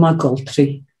chlantir agam a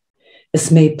goltri, is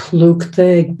mé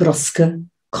plúgta ag bruska,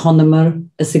 conamar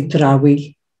is ag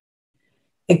drawi.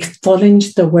 Ag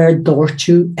follinj da wer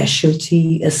dortu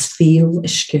eisialty is feel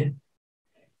iske,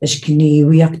 is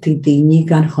gníwiach di Dinny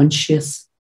gan hunsias.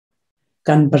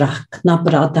 gan brach na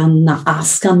bradan na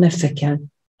asgan na ficel,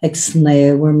 ag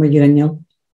snéwer mar grinjal,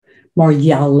 mar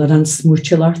jaller an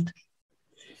smúchelart.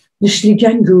 Nis lí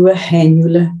gan gua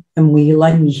henjule en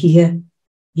wíla níhie,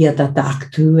 iad a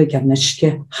dactú ag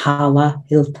aniske hala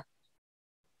hilt.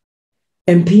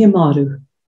 MP maru,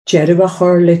 Jerry a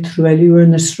chor le truelúr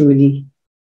na srúli,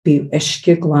 bí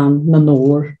iske glan na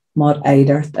nóir mar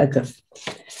eidart agaf.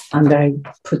 And I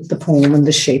put the poem in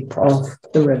the shape of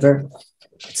the river.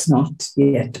 It's not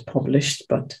yet published,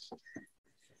 but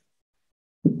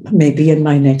maybe in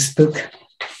my next book.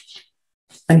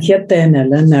 And here then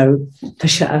Ella now,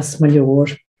 Tasha as Major,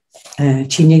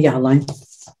 China Yalan,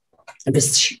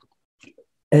 agus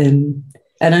an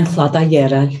chlada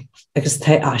yeral, agus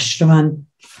te ashraman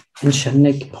in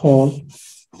Shannig Paul.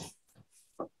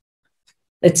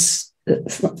 It's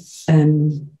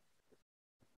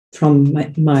from my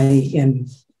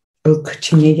book,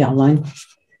 Chine Yalan,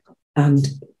 and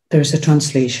there's a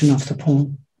translation of the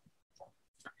poem.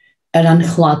 An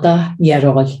chlada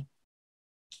yerol.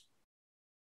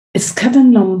 Is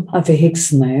Kevin lum a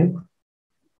vehigs now?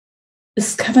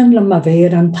 Is Kevin lum a ve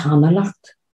an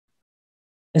tanalacht?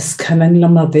 Is Kevin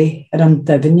lum a ve an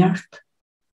devinjacht?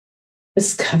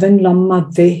 Is Kevin lum a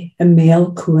ve a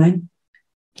male kuin?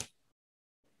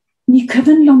 Ní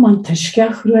Kevin lum an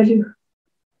tishkach ruelu?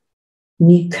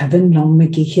 Ní Kevin lum me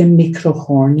gihe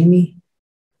microhorni mi?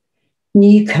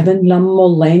 Ní Kevin lum mo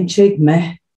lenchig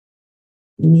me?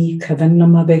 Ní Kevin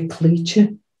lum a ve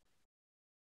cleache?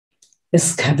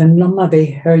 Is Kevin lum a ve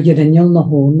her urinal na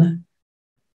hone?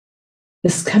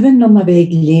 Is Kevin lum a ve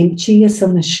gleimchi is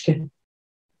an iske?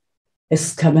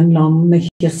 Is Kevin lum me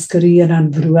hiskeri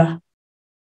an brua?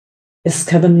 Is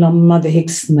Kevin lum a ve hig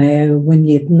snau when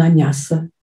yedin an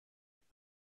yasa?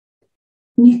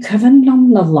 Ní Kevin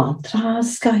lum na lantra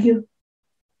asgahu?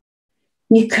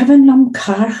 Ní Kevin lum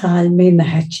carchal me na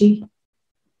hechi?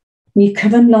 Ní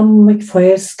Kevin lum me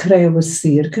fires Crowe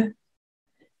sirge?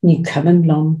 Ní Kevin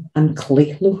lum an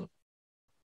cléchlu?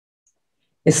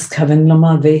 Is Kevin lum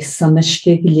a ves an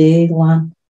iske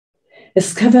gléaglan?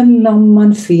 Is Kevin lum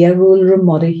an fiarúl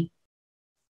remori?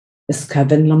 Is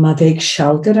Kevin lum a veg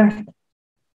shalgerart?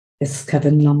 Is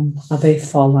Kevin lum a ve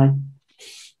fallan?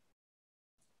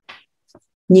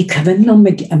 Ní Kevin lum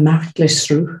ag amart le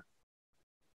srú?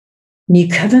 Ní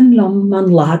Kevin lum an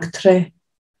lagtre?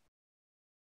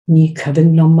 Ní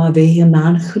Kevin lum a ve an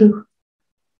anchru?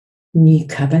 Ní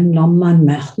Kevin lum an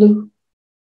mechlu?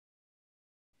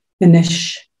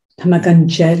 Inish, tam ag an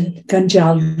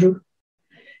jalru,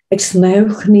 ag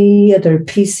snauch ní idir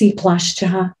PC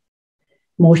plasteha,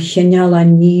 mó chineal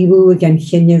an níú ag an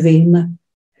chine véna,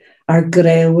 ar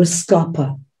Crowe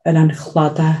scapa ar an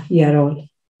chlada yerol.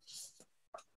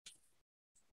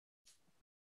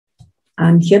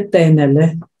 An hiad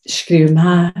dainile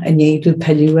scríbhneoir a néadú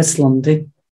peliú as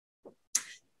London.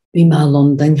 Bhí má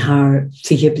London haar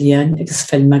 4 bliain agus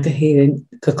filme go héireann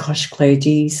go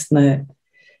cosclaidís na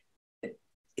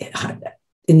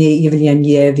ivillian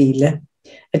yeavile.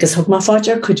 Agus hog ma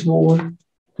fajar could war,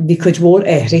 we could war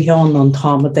ehri on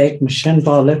Tamadeg mission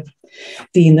balle.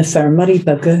 The in the firmary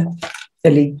bugger, the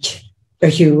leak, a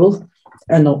huel,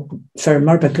 or no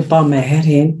firmer bugger ba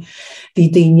meherin. The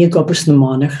Dinny gobbers na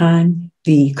monarchan,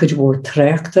 the could war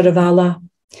trechter of alla.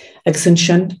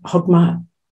 Exention hog ma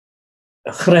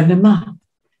chrenema.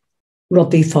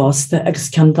 Roddy faste, ex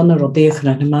candan a roddy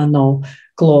chrenema no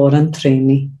glor and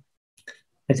trainee.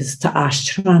 Agus ta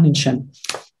ashtraman in sin.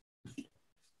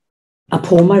 A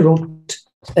poem I wrote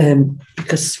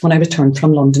because when I returned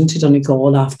from London to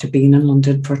Donegal after being in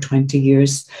London for 20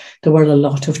 years, there were a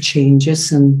lot of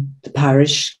changes in the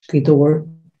parish, Gidor,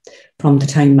 from the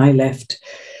time I left.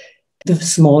 The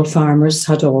small farmers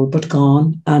had all but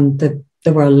gone, and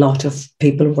there were a lot of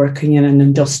people working in an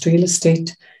industrial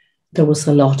estate. There was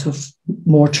a lot of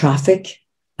more traffic,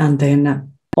 and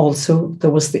then also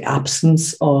there was the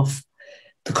absence of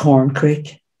the corn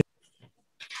creek.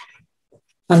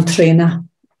 An tréna.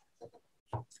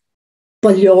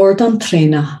 Baliord an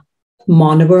tréna,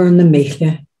 manwer na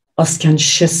méchle, as can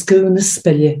shisku na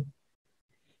spille,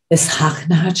 is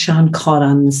hachna hat shan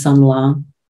koran san lan.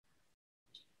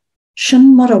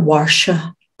 Shin mar a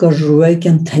warsha, go ruig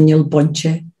an tenil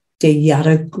bunche, de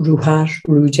yarag ruhar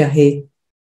ruja he.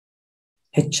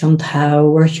 Het shan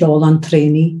tower hjol an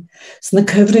tréni, sna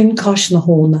covering kosh na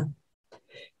hona.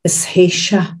 Is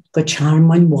heisha go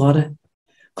charman wara,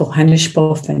 go hennish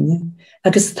bofenje,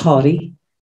 agus tari,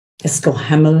 is go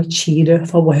hemmel chire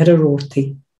fa wahera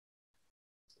rorti.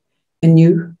 En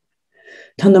nu,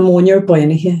 tan ammonier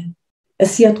boinige,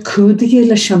 is yet kudige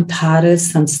le chantare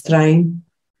san strain,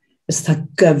 is ta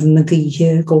govna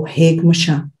gihe go heg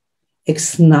masha, ag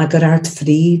snagarart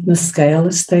fríd na scéil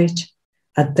estate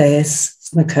a dés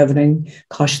na cyfring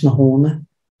cos na hóna.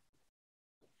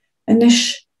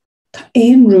 Inis, tá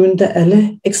ein rún de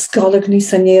eile ag scolag ní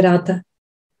Sineád.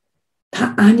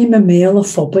 Tá anim a méal a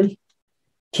phobal,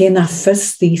 cé na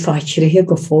fistí fáithrithe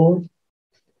go fóil,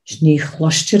 sní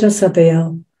chloistear as a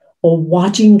bhéal ó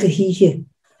wáding go híthe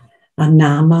a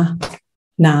náma,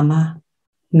 náma,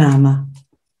 náma.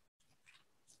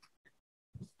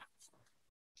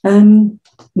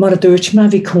 Mar a dúirt me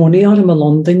bhí cónaí ar am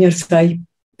London ar 5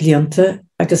 blianta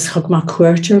agus chug má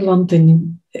cuairtear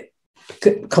London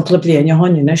couple of bliana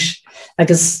honinis,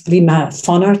 agus bhí me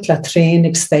fanart le tréin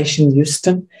ag Station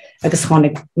Euston, agus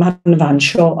chonig mar na bhain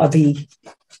seo a bhí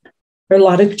ar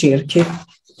larag díirci.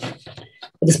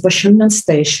 Agus ba sin an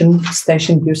Station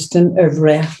Euston ar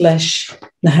bhreith leis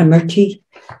na himmarcí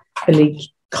a lí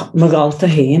magalta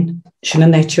hain, sin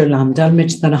an Nature Landal,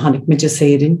 mid na hanig mid is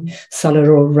éirin, sal ar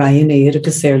ó Ryanair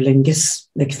agus Aer Lingus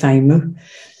ag feimú.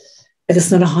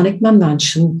 Agus na hanig man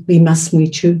mansion bhí me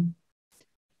smuitiú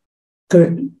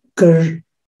gur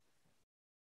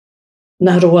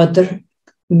na roidir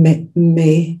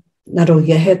na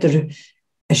roihéidir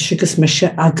isigus mise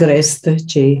a gréasta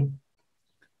dé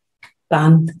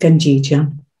ban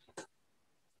Ganjíjan.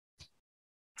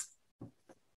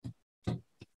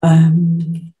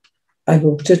 I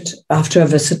wrote it after a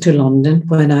visit to London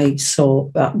when I saw,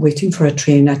 waiting for a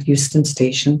train at Euston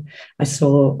Station, I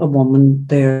saw a woman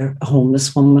there, a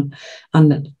homeless woman,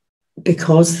 and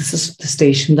because this is the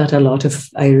station that a lot of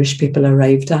Irish people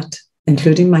arrived at,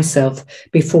 including myself,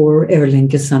 before Aer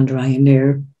Lingus and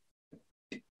Ryanair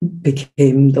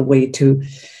became the way to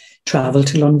travel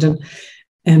to London,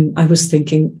 I was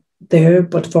thinking, there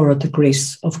but for the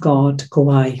grace of God go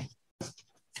I.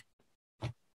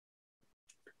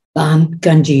 Ban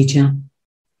Ganjíjan.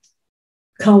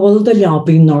 Cáil de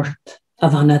leabaí North a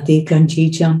bhanadí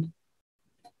Ganjíjan.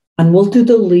 An bhfuil tú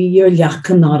do lí ar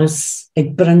leachan áras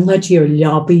ag brynlaid ar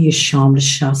leabaí I seamra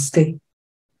seascaí.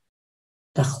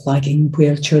 Da chlagging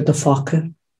bhuiiltear de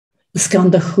foca, is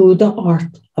gan de chúda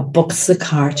ort a box a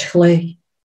cart chlé.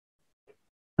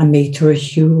 A métar a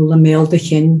hiúil a méal de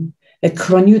chin, ag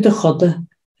croniú de choda,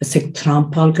 is ag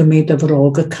trampal go méid a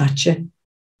bhróga catse.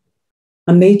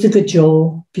 A méid go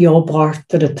jo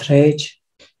biobart ar a tréid.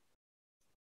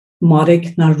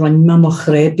 Marig na runma mo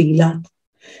chré bílad,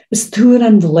 is túr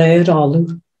an bléir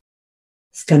alú,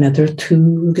 is gan idir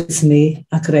tú agus mé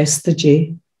ag résta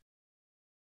dé.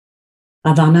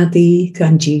 A bhanadí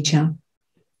Ganjíjan,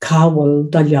 cáil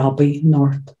de leabaí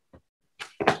North.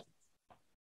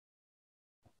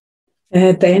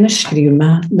 Déana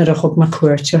scríbhme nar a chug ma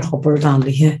cuairtear chobar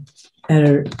bhanlaithe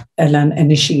an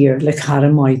inisíir le cara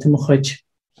maid am chuid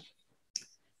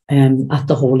at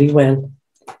the Holy Well.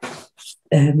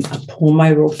 A poem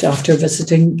I wrote after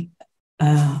visiting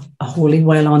a Holy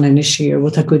Well on Inisíir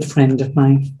with a good friend of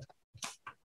mine.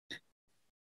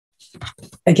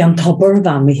 Ag an tobar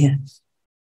bhamithe.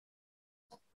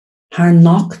 Haar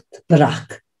nacht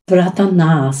brach, brat an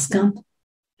náascan,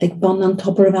 ag bon an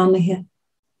tobar bhamithe.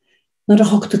 Nar a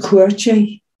hocht a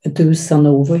cuairte a dús an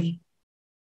óbhaí.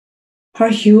 Haar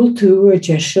hiúil tú ar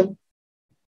deisiil,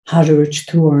 haar uirt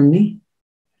tú ornaí,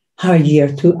 haar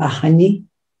dhéir tú ahanní,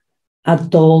 a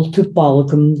dul tú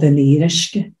balgam den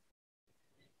írisce.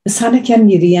 Is hanna cean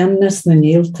ní riannas na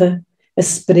níalta,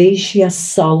 is spréisi a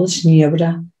solas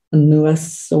níobra an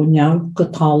nuas ó neamh go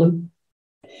talú.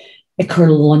 Ag chur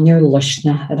lonnear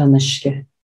luisne ar an isce.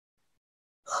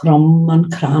 Chrom an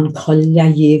crán colla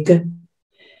dhéige,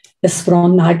 is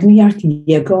frán agniart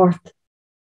dhéagart.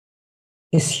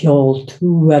 Is heol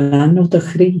tú ar an ó de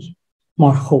chrí,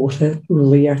 mar chótha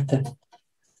úlaíarta.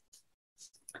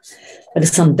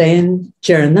 Agus an déin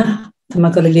dearna, tá me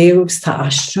go léúgus tá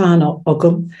astrán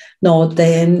agam, nó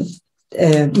déin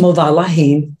Móvala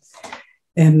Hain,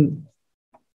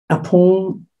 a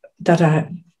poem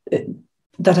that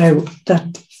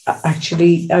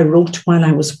actually I wrote while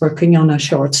I was working on a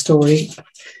short story,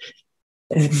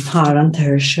 Har an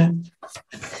Thersha,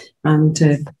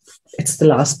 and it's the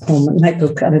last poem in my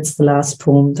book, and it's the last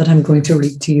poem that I'm going to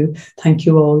read to you. Thank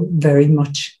you all very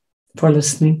much for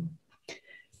listening.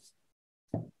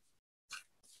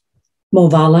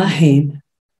 Móvala Hain.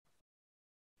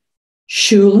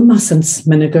 Siúlam as an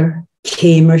sminigar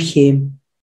céimar chéim.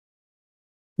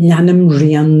 Leanam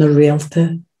rian na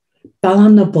réalta,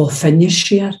 balan na bófinne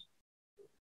siar.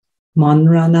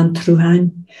 Manran an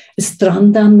trúhain, is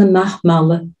drandan na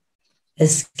machmala,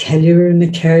 is ceiliúr na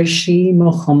ceirsi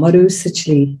mo chomarú sa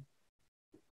tlí.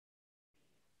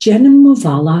 Jenam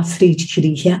Móvala fríd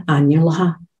críthe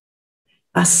Anjelica,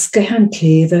 ascaithe an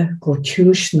cléimhe go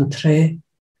ciúis na tré.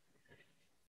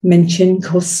 Mention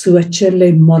cossuache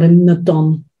le morin na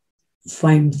don,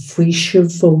 faim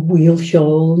fuishe vo wheel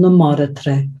hiol na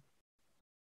maratre.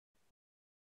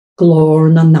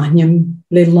 Glór na nanyam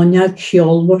le lonia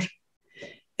hiolwer,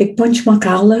 ik bunch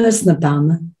makala as na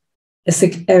banna, as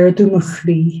ik erdu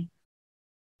machri.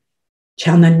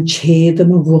 Chanan chede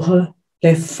ma wuha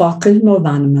le fakkel mo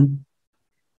vanman,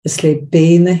 as le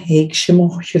bene heekshe mo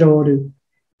chroru,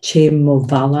 che mo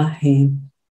vala heen.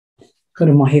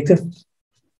 Guru mahike,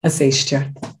 as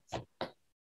eistjart.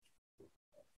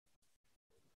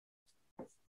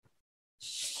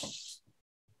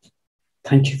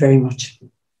 Thank you very much.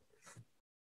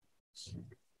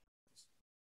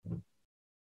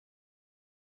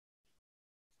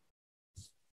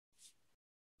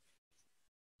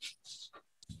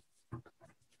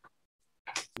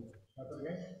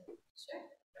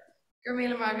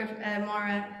 Gurmila Margaret,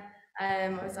 Máire, I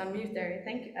was on mute there, I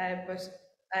think, but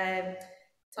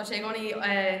tá sé gcónaí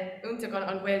únta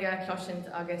an bhfuilge cloisint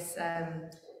agus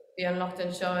bhí an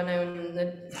lochtan seo na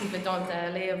tíopa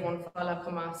donta léamh bhain falla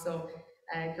cumá, so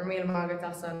Gurmila Margaret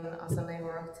as an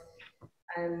léamhreacht.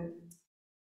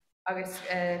 Agus,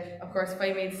 of course,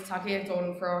 feimid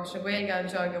takeíochtón for se bhfuilge an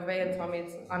seo go bhéal táid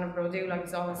an brodú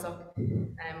agus áhasach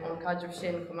an cadre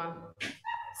sin cumá.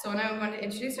 So now I'm going to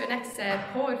introduce our next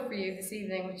poet for you this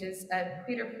evening, which is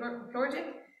Piotr Florczyk.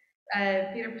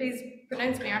 Peter, please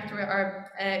pronounce me afterwards, or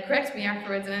correct me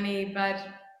afterwards in any bad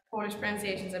Polish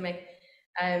pronunciations I make.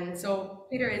 So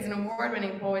Peter is an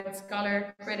award-winning poet,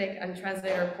 scholar, critic, and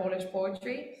translator of Polish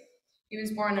poetry. He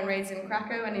was born and raised in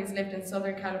Krakow, and he's lived in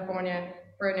Southern California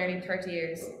for nearly 30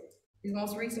 years. His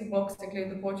most recent books include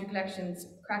the poetry collections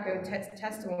Krakow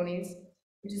Testimonies,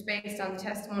 which is based on the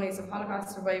testimonies of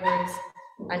Holocaust survivors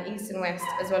and East and West,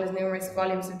 as well as numerous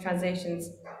volumes of translations,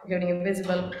 including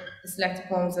Invisible, the selected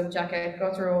poems of Jacques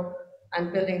Cottereau,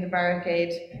 and Building the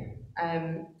Barricade,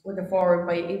 with a foreword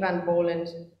by Ivan Boland,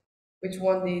 which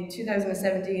won the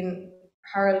 2017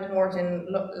 Harold Morton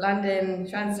Landon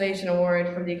Translation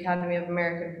Award from the Academy of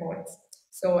American Poets.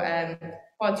 So,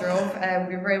 Piotr,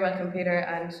 you're very welcome, Peter,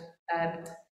 and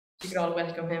you could all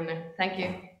welcome him now. Thank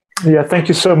you. Yeah, thank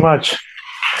you so much.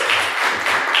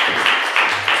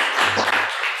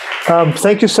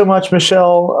 Thank you so much,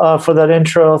 Michelle, for that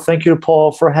intro. Thank you,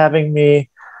 Paul, for having me.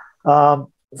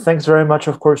 Thanks very much,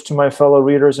 of course, to my fellow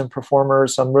readers and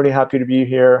performers. I'm really happy to be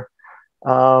here.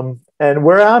 And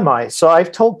where am I? So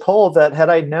I've told Paul that had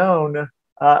I known,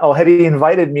 or had he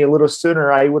invited me a little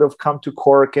sooner, I would have come to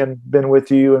Cork and been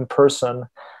with you in person.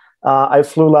 I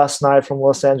flew last night from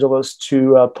Los Angeles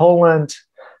to Poland.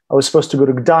 I was supposed to go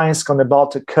to Gdańsk on the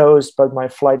Baltic coast, but my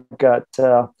flight got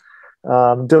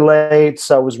delayed,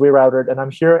 so I was rerouted, and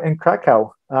I'm here in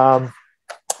Krakow.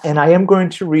 And I am going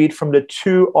to read from the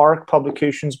two ARC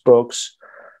Publications books.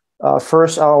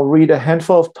 First, I'll read a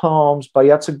handful of poems by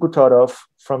Jacek Gutorow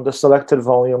from the selected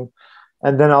volume,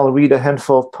 and then I'll read a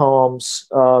handful of poems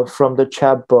from the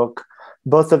chapbook.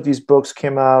 Both of these books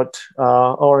came out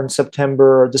or in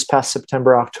September, this past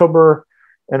September, October.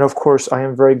 And of course, I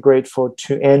am very grateful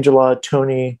to Angela,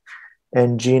 Tony,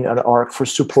 and Jean at ARC for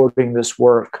supporting this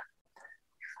work.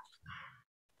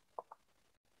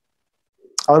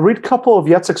 I'll read a couple of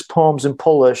Jacek's poems in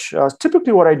Polish.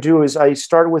 Typically what I do is I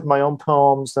start with my own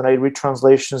poems, then I read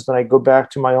translations, then I go back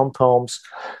to my own poems.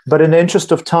 But in the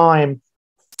interest of time,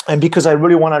 and because I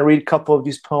really want to read a couple of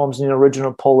these poems in the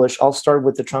original Polish, I'll start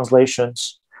with the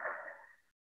translations.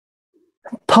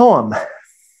 Poem.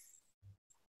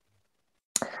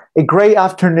 A gray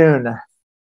afternoon,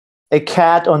 a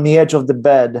cat on the edge of the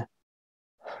bed,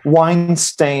 wine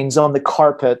stains on the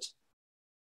carpet.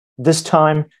 This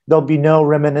time, there'll be no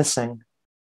reminiscing.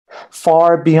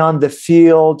 Far beyond the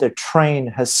field, a train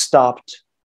has stopped.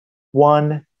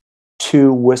 1,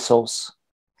 2 whistles.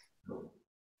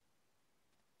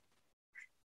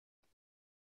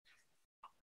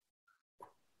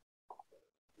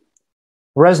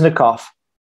 Reznikov,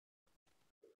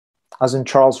 as in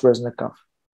Charles Reznikov.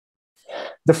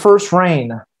 The first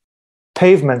rain,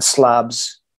 pavement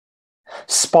slabs.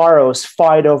 Sparrows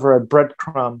fight over a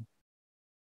breadcrumb.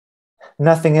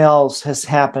 Nothing else has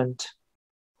happened.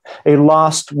 A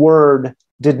lost word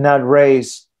did not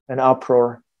raise an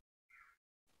uproar.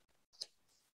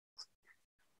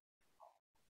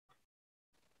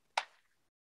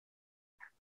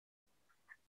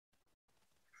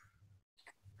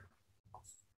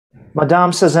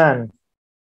 Madame Cézanne.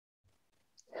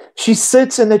 She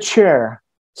sits in a chair,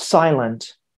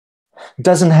 silent,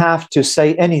 doesn't have to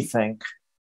say anything.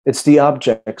 It's the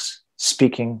objects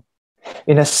speaking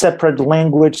in a separate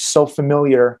language so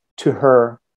familiar to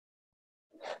her.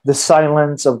 The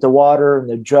silence of the water in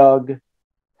the jug,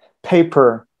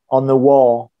 paper on the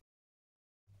wall,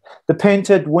 The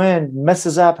painted wind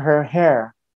messes up her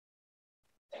hair.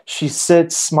 She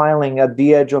sits smiling at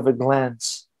the edge of a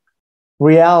glance.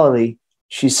 Reality,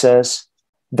 she says,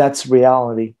 that's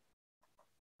reality.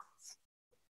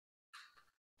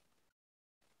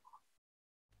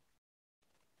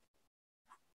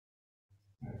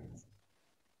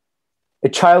 A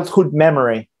childhood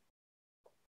memory.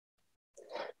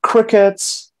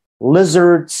 Crickets,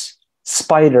 lizards,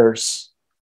 spiders.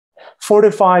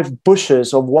 45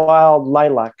 bushes of wild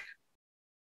lilac.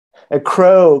 A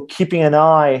crow keeping an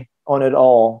eye on it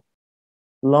all,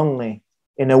 lonely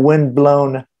in a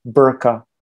wind-blown burka.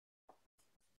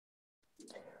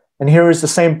 And here is the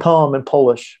same poem in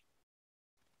Polish.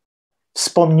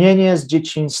 Wspomnienie z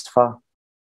dzieciństwa.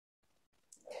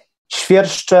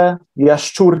 Świerszcze,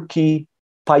 jaszczurki,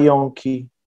 pająki.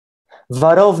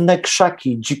 Warowne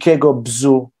krzaki dzikiego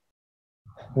bzu.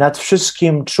 Nad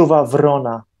wszystkim czuwa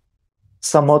wrona,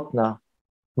 samotna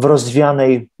w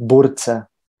rozwianej burce.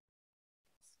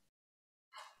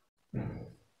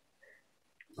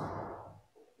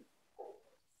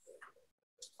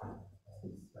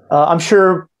 I'm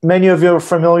sure many of you are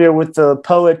familiar with the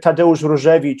poet Tadeusz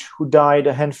Różewicz, who died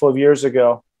a handful of years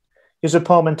ago. Here's a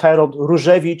poem entitled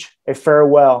Różewicz, A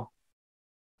Farewell.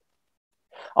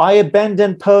 I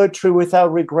abandon poetry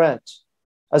without regret,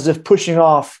 as if pushing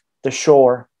off the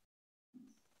shore.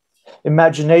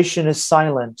 Imagination is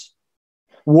silent.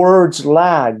 Words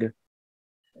lag.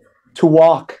 To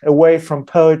walk away from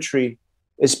poetry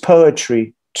is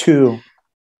poetry too.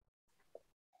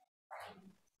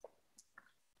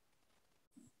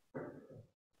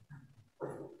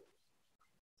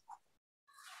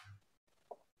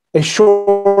 A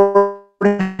short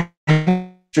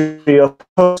history of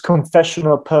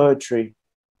post-confessional poetry.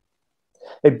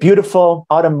 A beautiful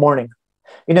autumn morning.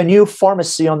 In a new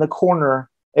pharmacy on the corner,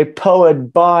 a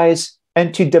poet buys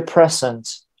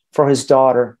antidepressants for his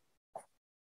daughter.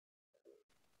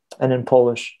 And in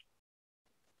Polish.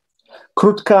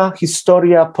 Krótka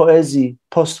historia poezji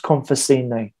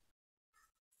postkonfesyjnej.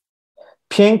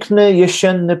 Piękny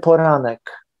jesienny poranek.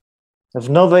 W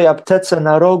nowej aptece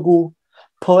na rogu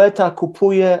poeta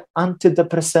kupuje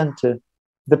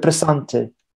depresanty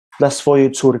dla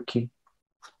swojej córki.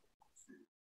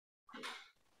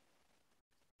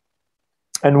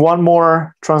 And one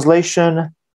more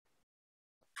translation.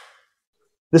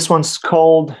 This one's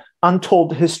called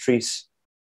Untold Histories.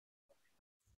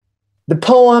 The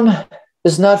poem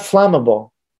is not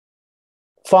flammable.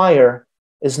 Fire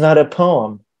is not a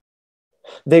poem.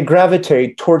 They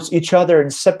gravitate towards each other in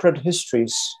separate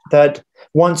histories that,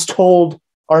 once told,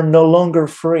 are no longer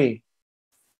free.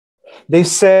 They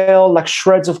sail like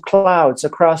shreds of clouds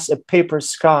across a paper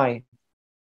sky.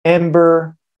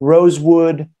 Amber,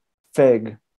 rosewood,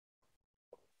 fig.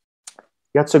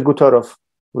 Jacek Gutorow,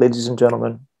 ladies and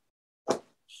gentlemen.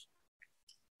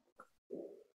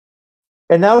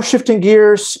 And now shifting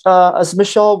gears, as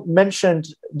Michelle mentioned,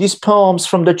 these poems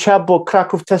from the chapbook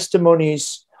Kraków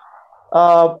Testimonies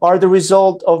are the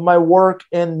result of my work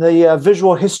in the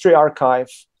Visual History Archive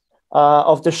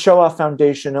of the Shoah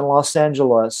Foundation in Los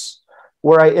Angeles,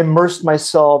 where I immersed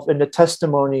myself in the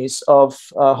testimonies of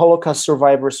Holocaust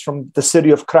survivors from the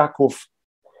city of Kraków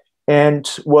and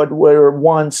what were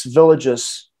once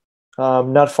villages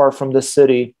not far from the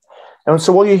city. And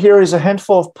so what you hear is a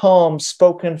handful of poems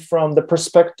spoken from the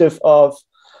perspective of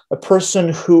a person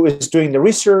who is doing the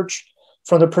research,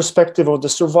 from the perspective of the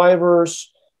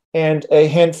survivors, and a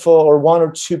handful or one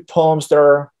or two poems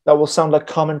that will sound like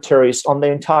commentaries on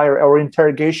the entire or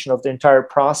interrogation of the entire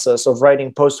process of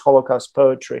writing post-Holocaust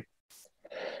poetry.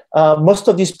 Most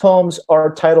of these poems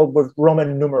are titled with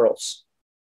Roman numerals.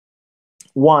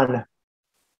 1,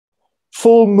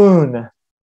 full moon.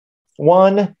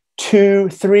 1, 2,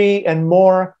 3, and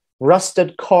more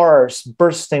rusted cars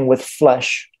bursting with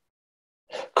flesh.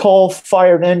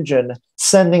 Coal-fired engine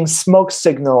sending smoke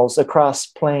signals across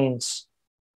plains.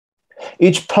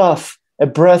 Each puff a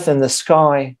breath in the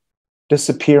sky,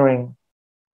 disappearing.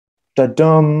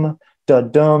 Da-dum,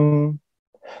 da-dum.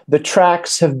 The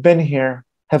tracks have been here,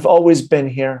 have always been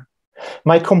here.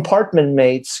 My compartment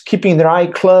mates, keeping their eye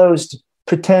closed,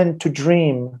 pretend to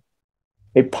dream.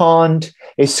 A pond,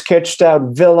 a sketched out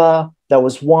villa that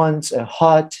was once a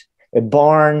hut, a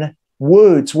barn,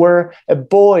 woods where a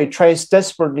boy tries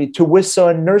desperately to whistle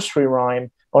a nursery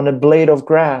rhyme on a blade of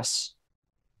grass.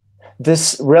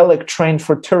 This relic train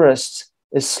for tourists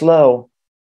is slow,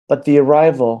 but the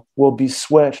arrival will be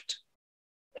swift.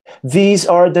 These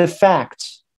are the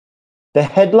facts. The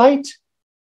headlight,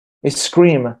 a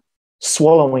scream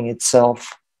swallowing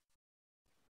itself.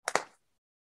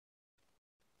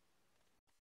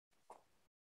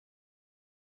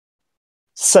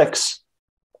 6.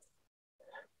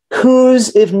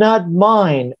 Whose, if not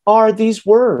mine, are these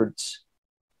words?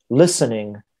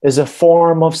 Listening is a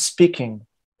form of speaking.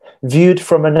 Viewed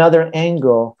from another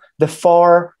angle, the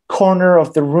far corner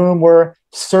of the room where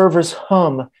servers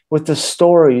hum with the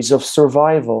stories of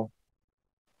survival.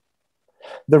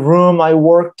 The room I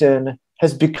worked in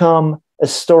has become a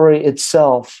story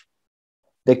itself.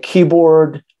 The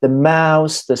keyboard, the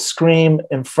mouse, the screen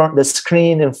in front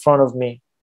of me.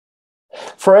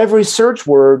 For every search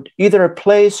word, either a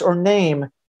place or name,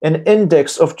 an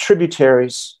index of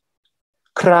tributaries.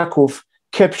 Kraków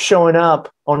kept showing up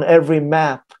on every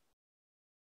map.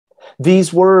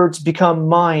 These words become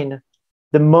mine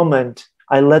the moment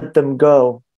I let them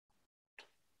go.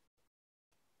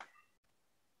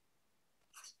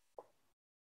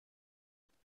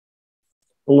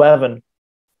 "11.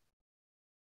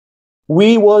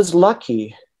 We was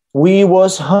lucky. We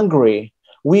was hungry.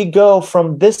 We go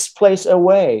from this place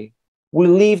away. We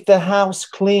leave the house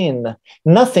clean.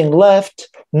 Nothing left,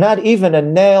 not even a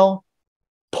nail.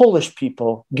 Polish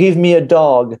people gave me a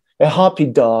dog, a hoppy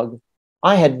dog.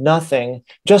 I had nothing,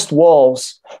 just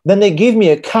walls. Then they gave me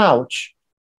a couch.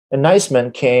 A nice man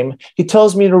came. He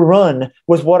tells me to run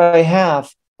with what I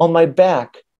have on my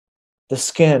back. The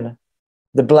skin,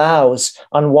 the blouse,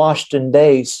 unwashed in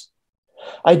days.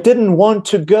 I didn't want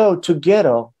to go to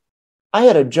ghetto. I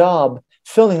had a job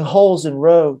filling holes in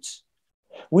roads.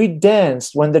 We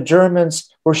danced when the Germans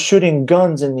were shooting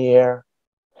guns in the air.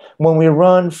 When we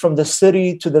run from the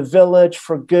city to the village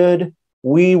for good,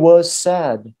 we was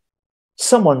sad.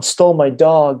 Someone stole my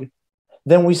dog.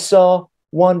 Then we saw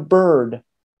one bird,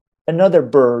 another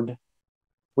bird.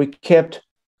 We kept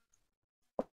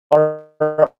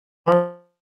our arms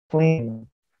clean.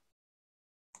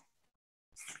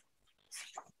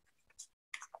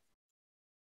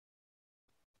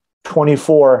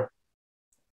 "24.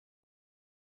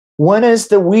 When is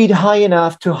the weed high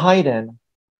enough to hide in?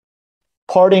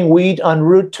 Parting weed en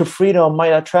route to freedom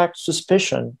might attract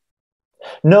suspicion.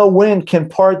 No wind can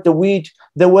part the weed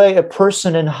the way a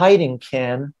person in hiding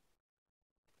can.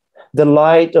 The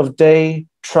light of day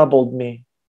troubled me.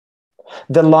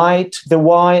 The light, the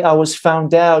why I was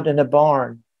found out in a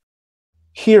barn.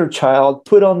 Here, child,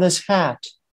 put on this hat.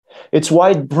 Its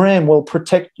white brim will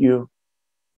protect you.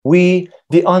 We,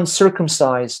 the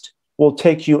uncircumcised, will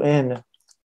take you in."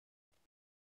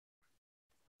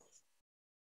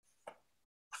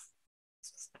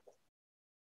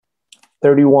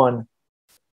 "31.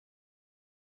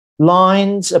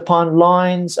 Lines upon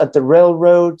lines at the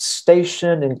railroad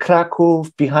station in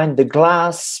Kraków, behind the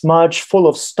glass smudge full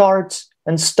of starts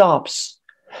and stops.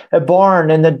 A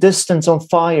barn in the distance on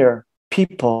fire,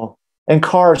 people and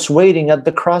cars waiting at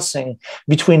the crossing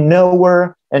between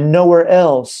nowhere and nowhere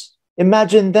else.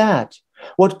 Imagine that.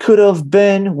 What could have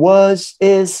been, was,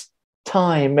 is,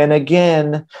 time and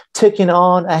again, ticking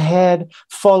on ahead,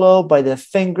 followed by the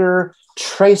finger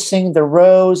tracing the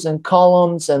rows and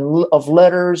columns and of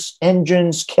letters,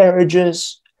 engines,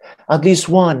 carriages. At least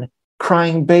one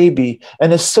crying baby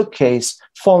and a suitcase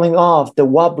falling off the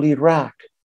wobbly rack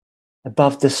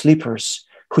above the sleepers,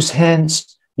 whose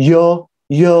hands yo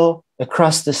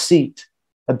across the seat,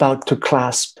 about to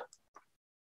clasp.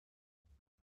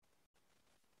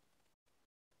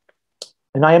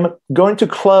 And I am going to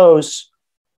close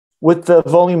with the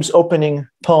volume's opening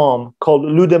poem called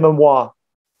Loup de Mémoire.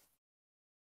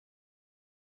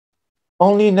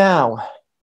 Only now,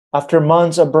 after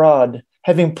months abroad,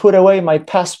 having put away my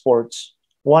passports,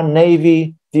 one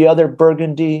navy, the other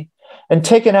burgundy, and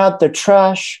taken out the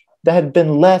trash that had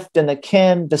been left in a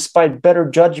can despite better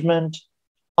judgment,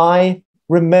 I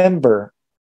remember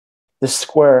the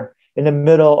square in the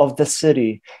middle of the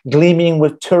city, gleaming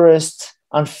with tourists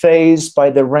unfazed by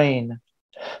the rain.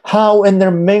 How in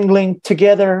their mingling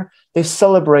together they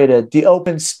celebrated the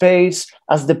open space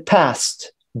as the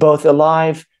past, both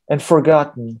alive and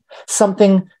forgotten,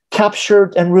 something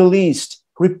captured and released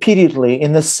repeatedly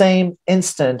in the same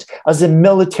instant as a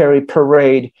military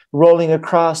parade rolling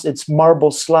across its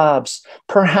marble slabs,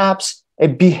 perhaps a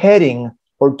beheading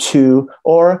or two,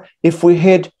 or if we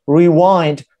hit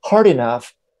rewind hard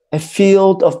enough, a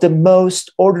field of the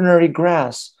most ordinary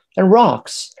grass and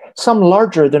rocks, some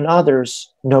larger than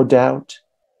others, no doubt.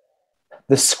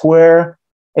 The square,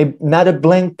 not a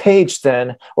blank page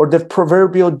then, or the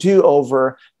proverbial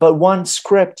do-over, but one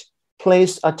script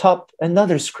placed atop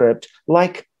another script,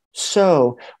 like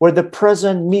so, where the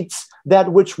present meets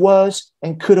that which was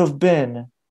and could have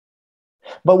been.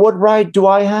 But what right do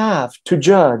I have to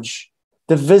judge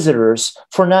the visitors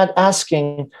for not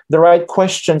asking the right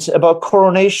questions about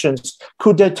coronations,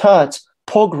 coups d'état,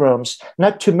 pogroms,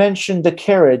 not to mention the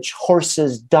carriage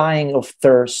horses dying of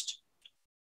thirst.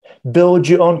 Build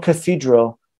your own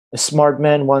cathedral, a smart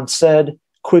man once said,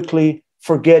 quickly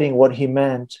forgetting what he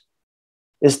meant.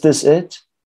 Is this it?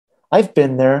 I've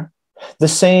been there. The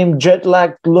same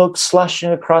jet-lagged look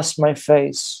slashing across my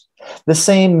face. The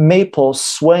same maple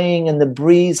swaying in the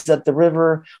breeze at the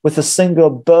river with a single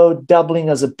boat doubling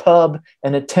as a pub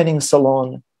and a tanning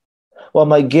salon, while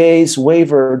my gaze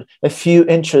wavered a few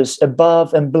inches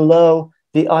above and below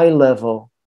the eye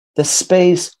level. The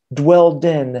space dwelled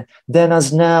in, then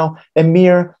as now, a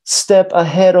mere step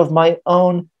ahead of my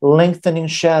own lengthening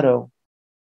shadow.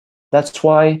 That's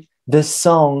why this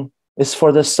song is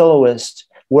for the soloist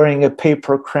wearing a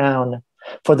paper crown,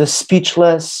 for the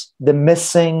speechless, the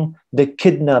missing, the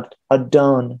kidnapped at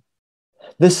dawn.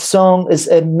 This song is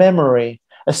a memory,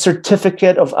 a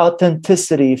certificate of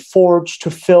authenticity forged to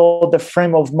fill the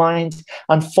frame of mind,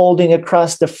 unfolding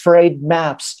across the frayed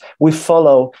maps we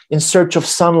follow in search of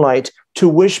sunlight to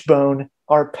wishbone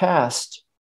our past.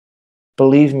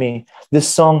 Believe me, this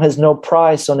song has no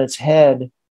price on its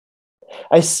head.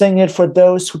 I sing it for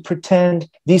those who pretend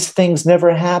these things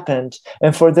never happened,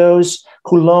 and for those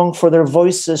who long for their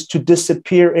voices to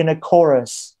disappear in a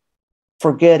chorus,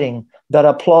 forgetting that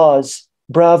applause,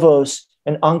 bravos,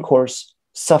 and encores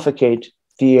suffocate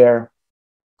the air.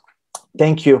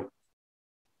 Thank you.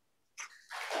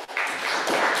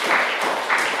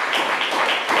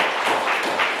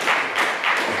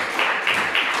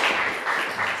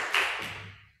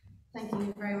 Thank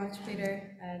you very much, Peter.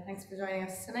 Thanks for joining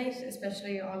us tonight,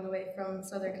 especially all the way from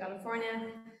Southern California.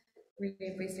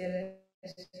 Really appreciate it.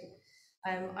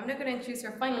 I'm now going to introduce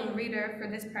our final reader for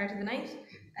this part of the night,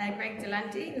 Greg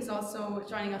Delanty, who's also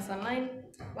joining us online.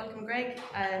 Welcome, Greg.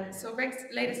 So Greg's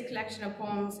latest collection of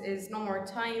poems is No More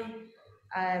Time,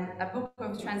 a book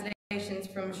of translations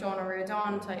from John O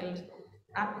Donohue titled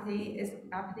Apathy is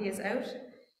Out.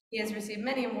 He has received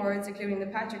many awards, including the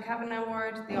Patrick Kavanagh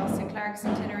Award, the Austin Clarke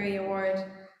Centenary Award,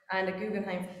 and a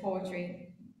Guggenheim for Poetry.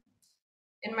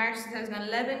 In March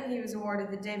 2011, he was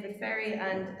awarded the David Ferry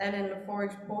and Ellen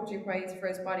LaForge Poetry Prize for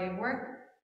his body of work.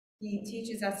 He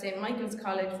teaches at St. Michael's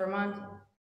College, Vermont,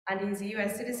 and he's a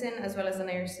US citizen as well as an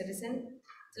Irish citizen.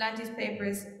 Delanty's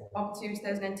papers up to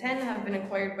 2010 have been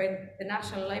acquired by the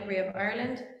National Library of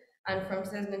Ireland, and from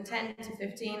 2010 to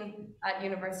 15 at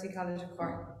University College of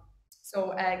Cork.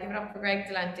 So give it up for Greg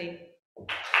Delanty.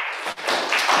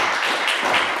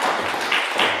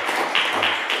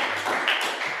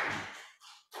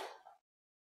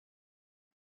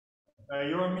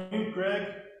 You're on mute, Greg.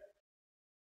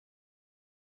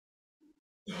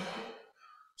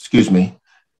 Excuse me.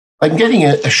 I'm getting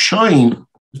a shine.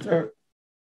 Is there?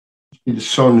 The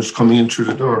sun is coming in through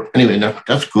the door. Anyway,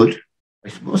 that's good. I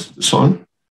suppose it's the sun.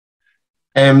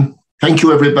 Thank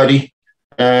you, everybody.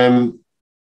 I'm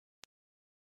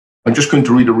just going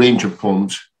to read a range of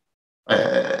poems.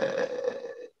 I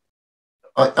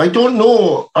don't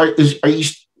know.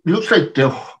 It looks like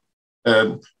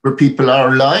where people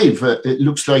are live. It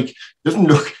looks like, doesn't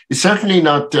look, it's certainly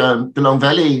not the Long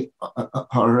Valley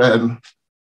or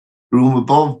room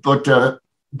above, but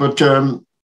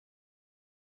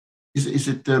is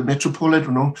it the Metropole? I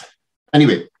don't know.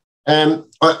 Anyway, I'm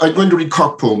going to read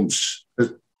Cork poems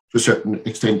to a certain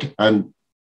extent and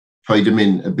tie them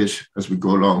in a bit as we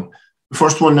go along. The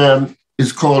first one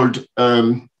is called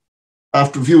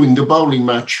After Viewing the Bowling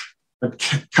Match at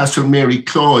Castle Mary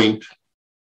Cloyne,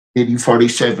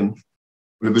 1847.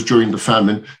 Well, it was during the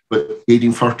famine, but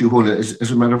 1841,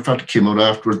 as a matter of fact, it came out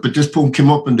afterwards. But this poem came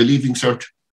up in the Leaving Cert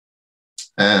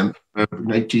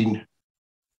 2016.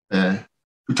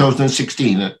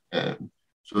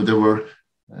 So there were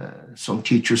some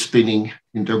teachers spinning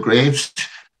in their graves,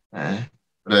 but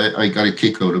I got a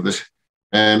kick out of it.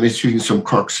 It's using some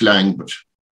Cork slang, but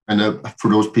for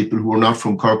those people who are not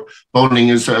from Cork, bowling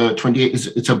is 28.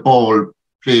 It's a ball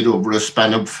played over a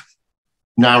span of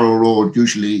narrow road,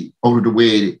 usually out of the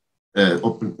way.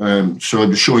 So I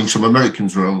was showing some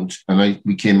Americans around, and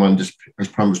we came on this. I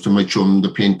promised them I'd show them the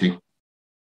painting.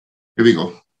 Here we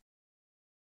go.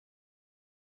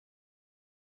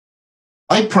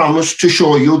 I promised to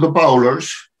show you the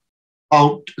bowlers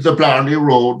out the Blarney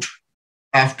Road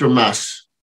after Mass.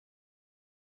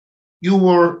 You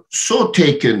were so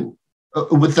taken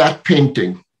with that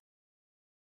painting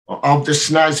of the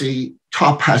snazzy,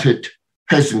 top-hatted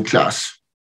peasant class,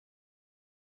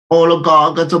 all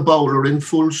agog at the bowler in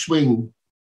full swing,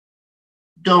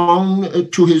 down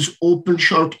to his open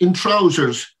shirt in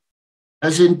trousers,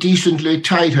 as indecently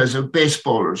tight as a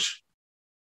baseballers.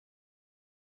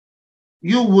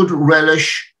 You would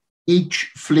relish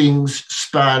each fling's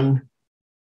span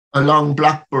along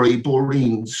blackberry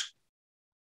boreens,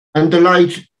 and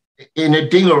delight in a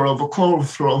dinger of a coal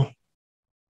throw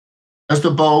as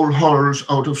the bowl hurls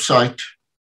out of sight,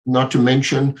 not to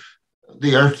mention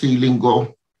the earthy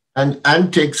lingo and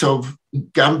antics of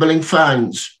gambling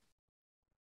fans,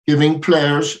 giving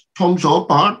players thumbs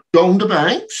up or down the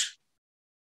banks.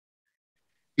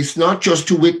 It's not just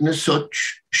to witness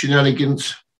such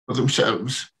shenanigans for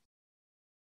themselves,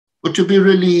 but to be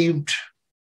relieved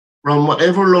from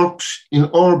whatever lurks in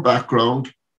our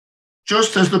background,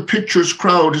 just as the picture's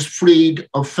crowd is freed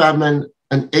of famine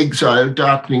and exile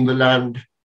darkening the land,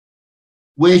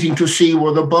 waiting to see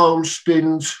where the bowl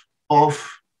spins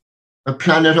off a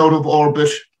planet out of orbit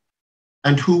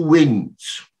and who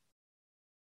wins.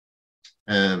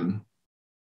 I'm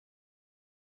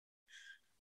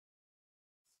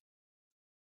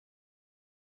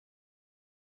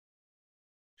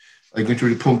going to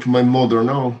read a poem to my mother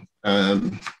now.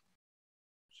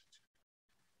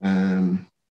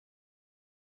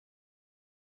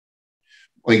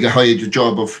 I had a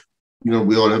job of,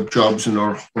 we all have jobs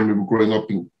when we were growing up,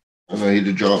 and I had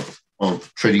a job of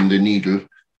threading the needle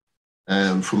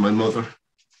for my mother,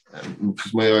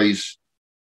 because my eyes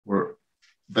were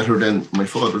better than my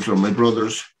father's or my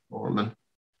brother's, then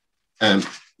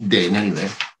anyway.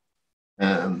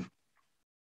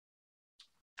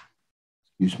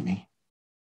 Excuse me.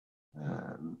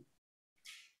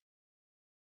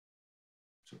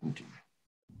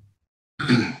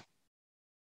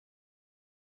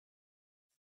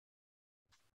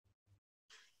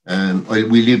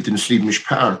 We lived in Sleevemish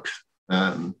Park.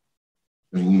 You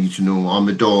need to know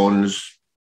Amadones,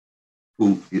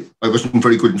 who I wasn't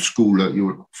very good in school. You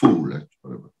were a fool,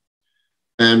 whatever.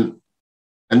 And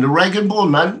the rag and bone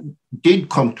man did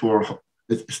come to our.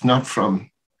 It's not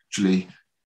from actually.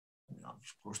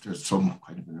 Of course, there's some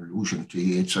kind of an allusion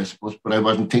to AIDS, I suppose, but I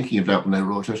wasn't thinking of that when I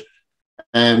wrote it.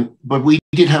 But we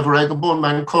did have a rag and bone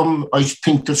man come. I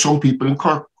think that some people in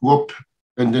Cork grew up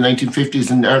in the 1950s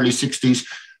and early 60s.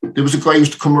 There was a guy who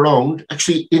used to come around,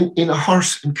 actually in a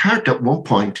horse and cart at one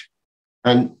point,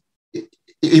 and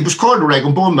he was called a rag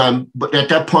and bone man, but at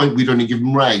that point we'd only give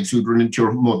him rags. We'd run into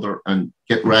your mother and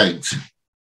get rags,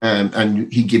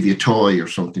 and he'd give you a toy or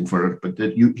something for it. But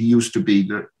he used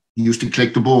to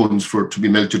collect the bones for it to be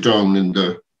melted down in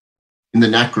the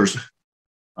knackers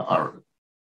or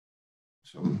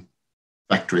some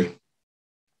factory.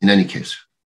 In any case,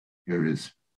 here it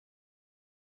is.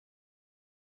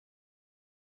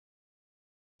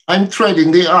 I'm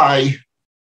threading the eye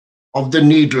of the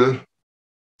needle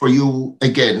for you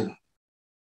again.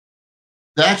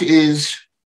 That is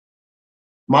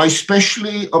my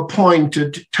specially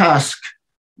appointed task,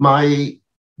 my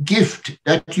gift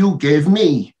that you gave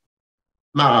me,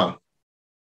 Ma.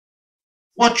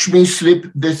 Watch me slip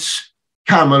this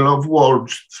camel of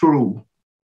words through.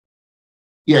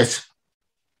 Yes,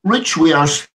 rich we are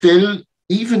still,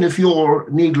 even if your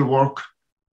needlework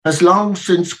has long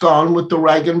since gone with the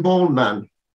rag and bone man,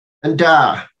 and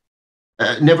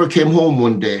never came home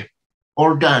one day,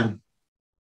 or Dan.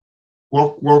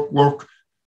 Work, work, work,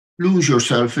 lose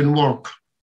yourself in work.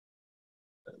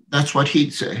 That's what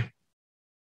he'd say.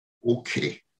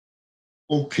 Okay,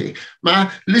 okay. Ma,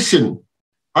 listen,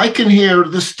 I can hear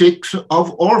the sticks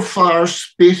of Orfar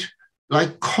spit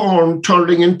like corn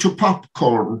turning into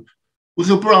popcorn with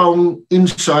the brown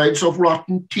insides of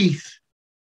rotten teeth.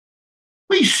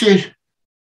 We sit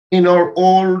in our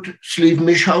old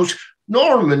Sleevemish house.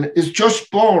 Norman is just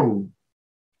born.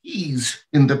 He's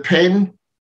in the pen.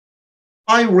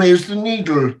 I raise the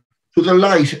needle to the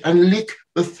light and lick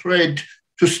the thread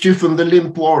to stiffen the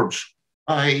limp words.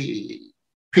 I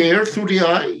peer through the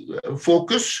eye,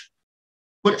 focus,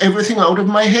 put everything out of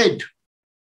my head.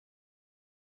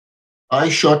 I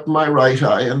shut my right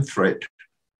eye and thread.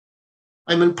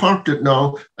 I'm important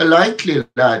now, a likely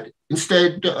lad,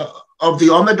 instead of the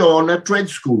Omadon at Dread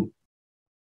School.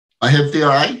 I have the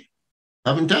eye,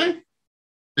 haven't I?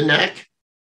 The knack.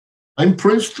 I'm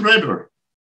Prince Threader.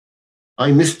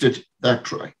 I missed it that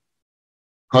try.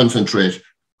 Concentrate,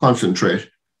 concentrate.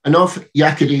 Enough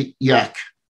yakety yak.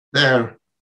 There,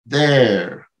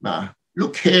 Ma.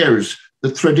 Look, here's the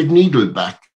threaded needle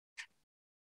back.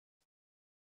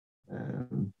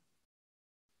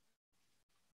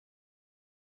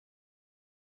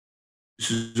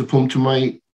 This is a poem to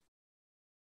my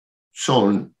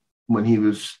son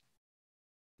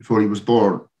before he was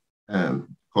born,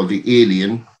 called The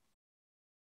Alien.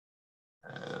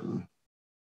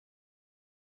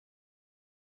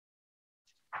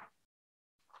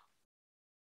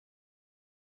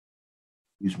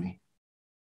 Excuse me.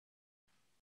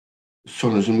 The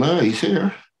sun is in my eyes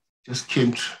here. Just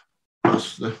came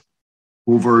across the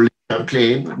over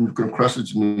Acclaimed and you can cross it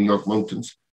to New York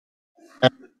Mountains. The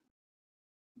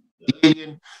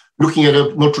alien looking at a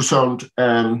ultrasound.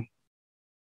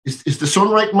 Is the sun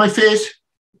right in my face?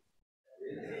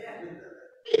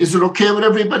 Is it okay with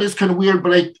everybody? It's kind of weird,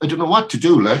 but I don't know what to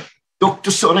do. Like, duck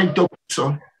the sun, I duck the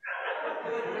sun.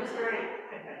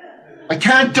 I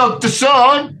can't duck the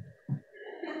sun.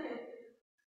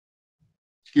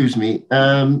 Excuse me.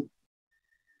 The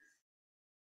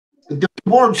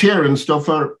words here and stuff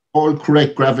are all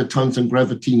correct, gravitons and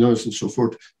gravitinos and so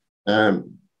forth.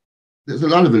 There's a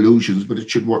lot of illusions, but it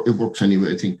should work. It works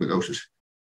anyway, I think, without it.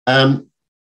 The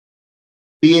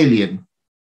alien.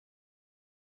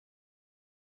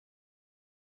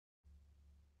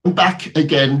 I'm back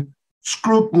again,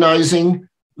 scrutinizing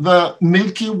the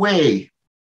Milky Way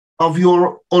of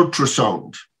your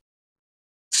ultrasound,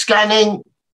 scanning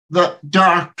the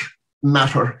dark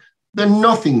matter, the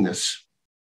nothingness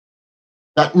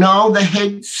that now the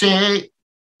heads say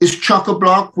is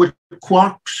chock-a-block with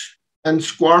quarks and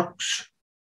squarks,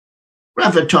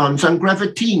 gravitons and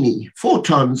gravitini,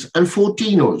 photons and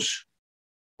photinos,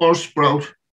 or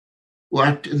sprout,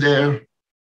 what there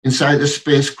inside the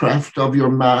spacecraft of your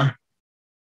ma,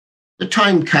 the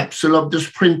time capsule of this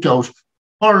printout,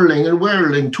 hurling and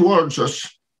whirling towards us.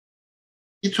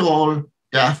 It's all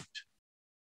daft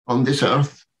on this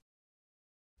earth,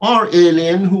 or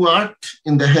alien who art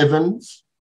in the heavens,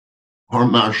 or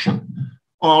Martian,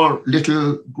 or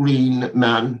little green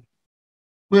man.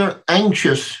 We're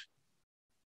anxious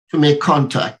to make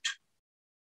contact,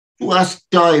 to ask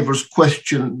divers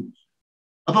questions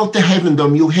about the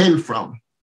heavendom you hail from,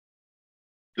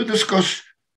 to discuss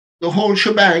the whole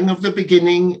shebang of the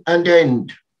beginning and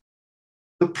end,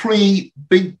 the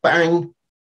pre-Big Bang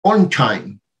on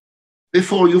time,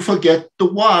 before you forget the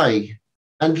why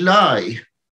and lie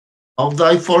of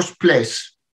thy first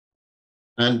place,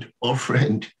 and, our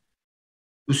friend,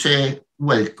 to say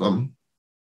welcome,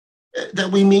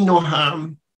 that we mean no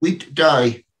harm, we'd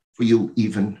die for you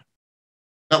even,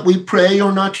 that we pray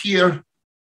you're not here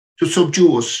to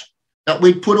subdue us, that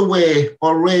we'd put away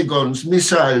our ray guns,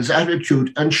 missiles,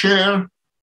 attitude, and share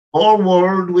our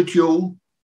world with you,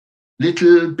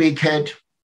 little big head,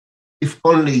 if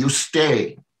only you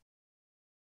stay.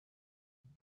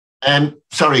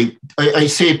 Sorry, I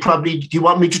say probably, do you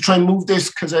want me to try and move this?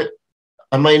 Because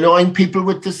am I annoying people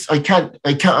with this? I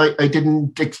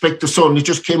didn't expect the sun. It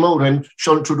just came out and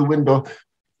shone through the window.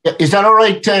 Is that all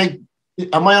right?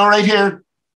 Am I all right here?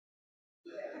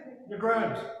 You're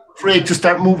grand. Afraid to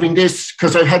start moving this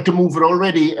because I had to move it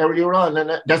already earlier on,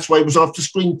 and that's why I was off the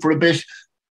screen for a bit.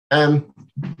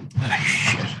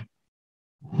 Shit.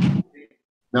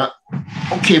 Now,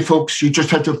 okay, folks, you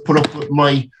just had to put up with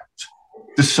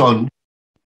the sun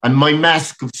and my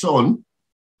mask of sun.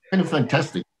 Kind of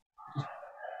fantastic.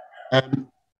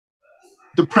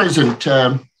 The present.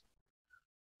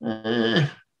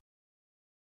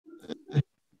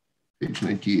 Page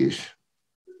 98.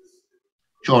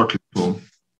 Short poem.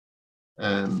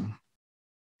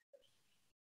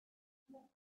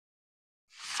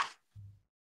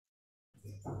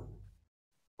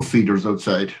 Feeders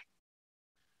outside.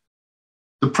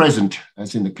 The present,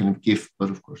 as in a kind of gift, but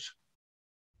of course.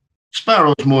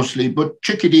 Sparrows mostly, but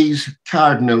chickadees,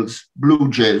 cardinals, blue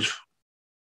jays.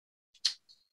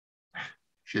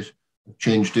 Shit, I've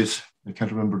changed this. I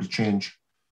can't remember the change.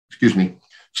 Excuse me.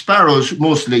 Sparrows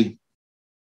mostly,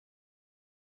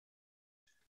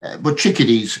 but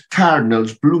chickadees,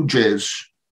 cardinals, blue jays,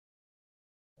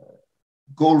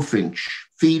 goldfinch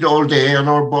feed all day on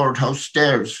our birdhouse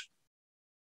stairs.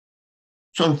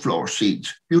 Sunflower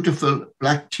seeds, beautiful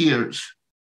black tears.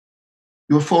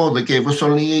 Your father gave us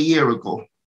only a year ago.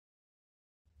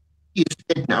 He is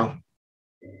dead now.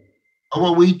 How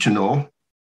are we to know?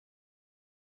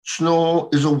 Snow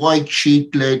is a white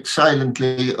sheet laid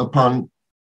silently upon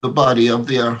the body of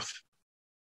the earth.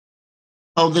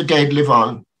 How the dead live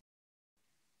on.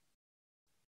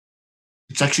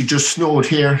 It's actually just snowed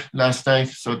here last night,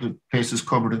 so the place is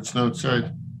covered in snow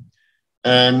outside.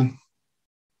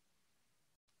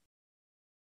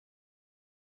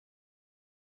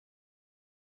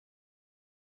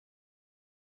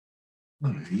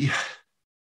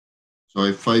 So I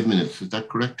have 5 minutes, is that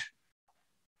correct?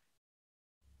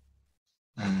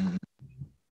 I'm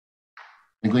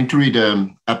going to read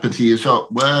Apathy is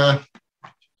Up. Well,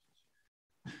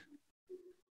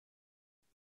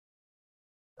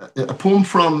 a poem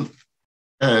from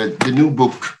the new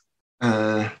book,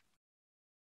 No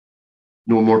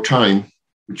More Time,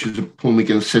 which is a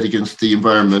poem set against the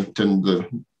environment and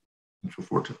so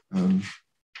forth.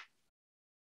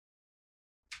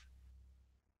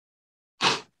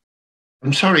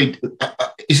 I'm sorry,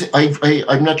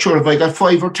 I'm not sure if I got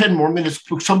 5 or 10 more minutes.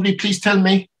 Could somebody please tell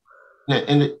me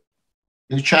in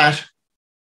the chat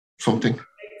something?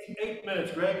 8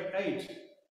 minutes, Greg. 8.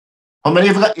 How many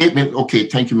have I got? 8 minutes. Okay,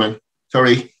 thank you, man.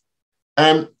 Sorry.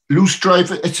 Loose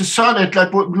Drive. It's a sonnet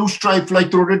like Loose Drive,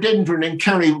 like the Rhododendron in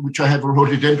Kerry, which I have a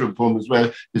rhododendron poem as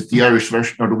well. Is the Irish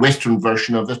version or the Western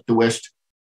version of it, the West.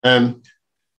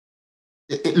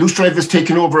 Loose Drive has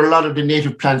taken over a lot of the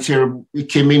native plants here. It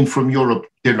came in from Europe.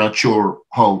 They're not sure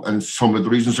how, and some of the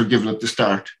reasons are given at the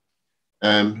start.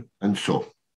 And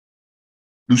so,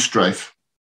 Loose Drive.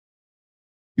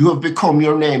 You have become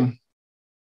your name,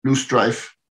 Loose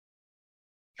Drive,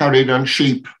 carried on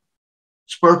sheep,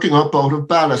 spurting up out of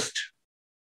ballast,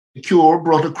 the cure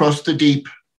brought across the deep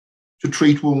to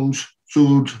treat wounds,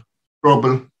 soothe,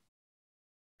 trouble.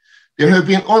 There have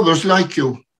been others like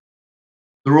you,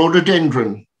 the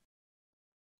rhododendron,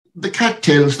 the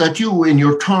cattails that you in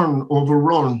your turn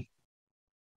overrun.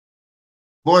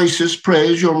 Voices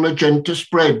praise your magenta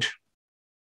spread,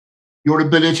 your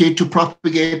ability to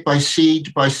propagate by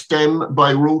seed, by stem,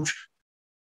 by root,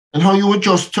 and how you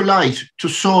adjust to light, to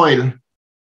soil,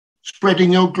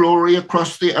 spreading your glory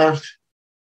across the earth,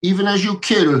 even as you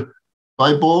kill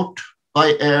by boat,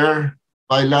 by air,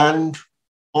 by land,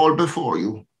 all before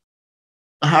you.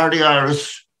 The hardy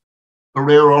iris, the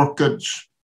rare orchids,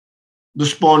 the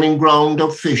spawning ground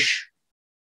of fish.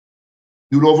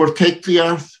 You'll overtake the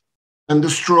earth and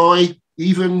destroy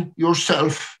even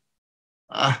yourself.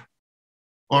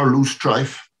 Or Loose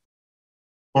Drive,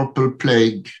 purple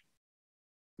plague,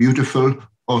 beautiful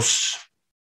us.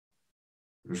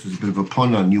 There's a bit of a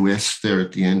pun on US there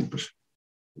at the end, but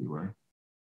anyway,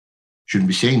 shouldn't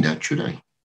be saying that, should I?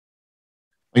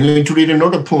 I'm going to read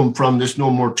another poem from this No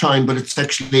More Time, but it's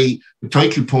actually the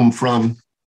title poem from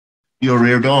Your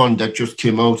Rare Dawn that just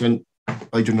came out. And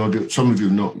I don't know, some of you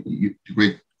know the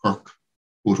great Kirk,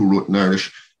 who wrote in Irish.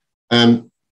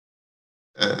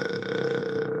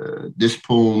 This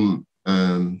poem,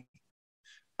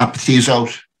 Apathy is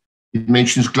Out. It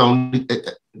mentions Glowny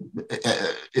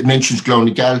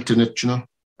Galt in it, you know,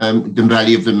 the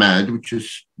Valley of the Mad, which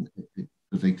is,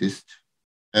 I think this.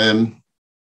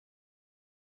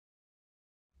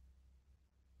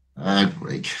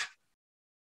 Greg.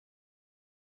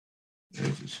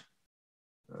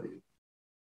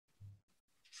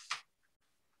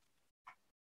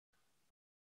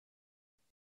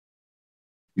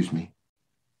 Excuse me.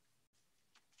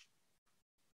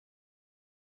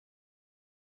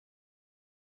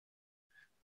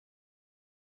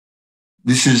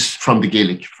 This is from the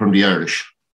Gaelic, from the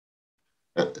Irish.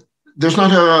 There's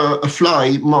not a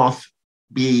fly, moth,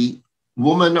 be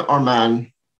woman or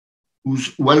man,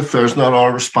 whose welfare is not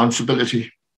our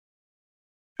responsibility.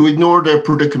 To ignore their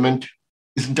predicament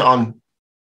isn't on.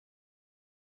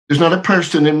 There's not a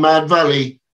person in Mad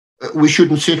Valley we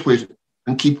shouldn't sit with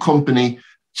and keep company,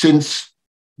 since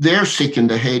they're sick in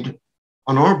the head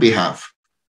on our behalf.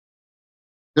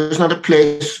 There's not a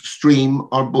place, stream,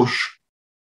 or bush,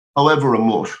 however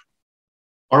remote,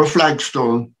 or a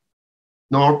flagstone,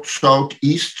 north, south,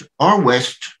 east, or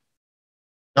west,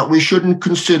 that we shouldn't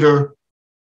consider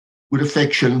with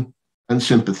affection and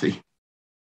sympathy.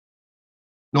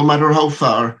 No matter how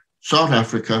far, South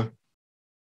Africa,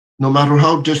 no matter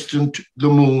how distant the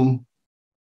moon,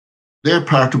 they're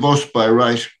part of us by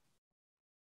right.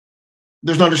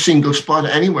 There's not a single spot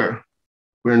anywhere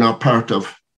we're not part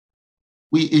of.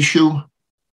 We issue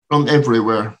from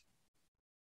everywhere.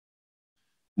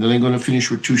 And then I'm going to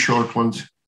finish with 2 short ones.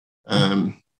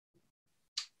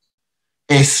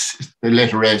 S, the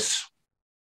letter S,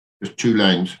 just 2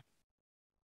 lines.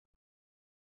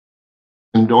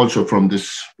 And also from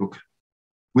this book.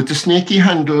 With the snaky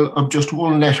handle of just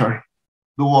 1 letter,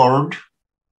 the word,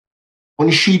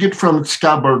 unsheathed from its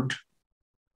scabbard,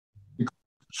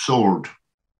 sword.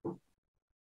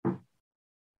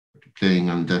 Playing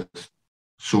on that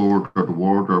sword or the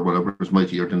word or whatever is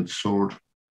mightier than the sword.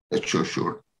 That's so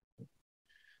short.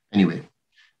 Anyway,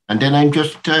 and then I'm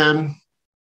just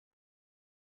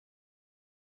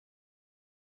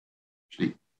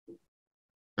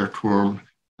earthworm,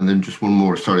 and then just one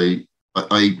more. Sorry,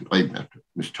 I'm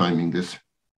mistiming this.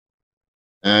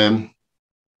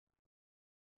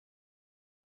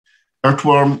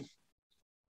 Earthworm.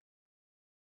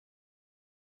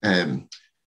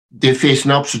 They face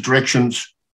in opposite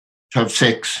directions to have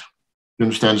sex. You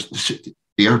understand?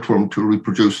 The earthworm to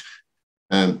reproduce.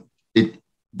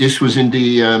 This was in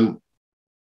the.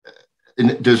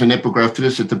 There's an epigraph to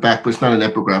this at the back, but it's not an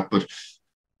epigraph, but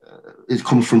it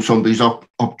comes from somebody's up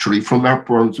tree. From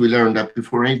earthworms, we learned that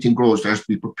before anything grows, there has to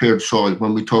be prepared soil.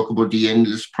 When we talk about the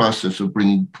endless process of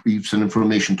bringing briefs and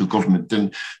information to government,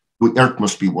 then the earth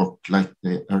must be worked like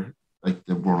the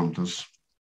worm does.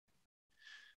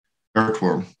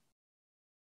 Earthworm.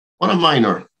 On a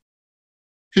minor,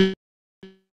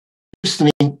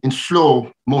 listening in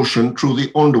slow motion through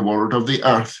the underworld of the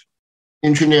earth,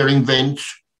 engineering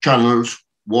vents, channels,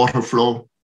 water flow,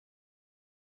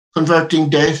 converting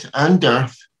death and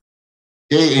dearth,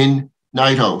 day in,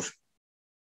 night out.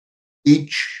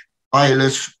 Each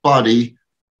eyeless body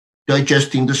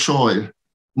digesting the soil,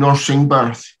 nursing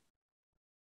birth.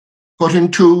 Cut in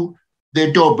two,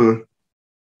 they double,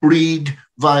 breed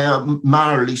via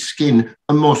marley skin,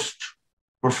 a must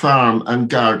for farm and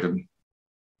garden.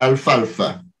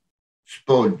 Alfalfa,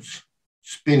 spuds,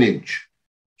 spinach,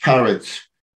 carrots,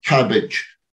 cabbage,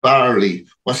 barley,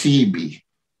 wasabi,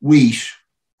 wheat,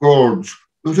 gourds,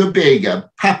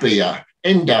 rutabaga, papaya,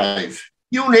 endive,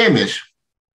 you name it.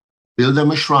 Build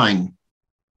them a shrine.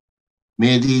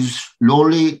 May these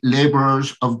lowly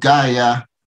laborers of Gaia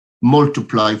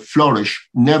multiply, flourish,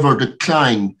 never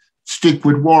decline, stick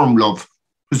with warm love,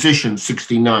 position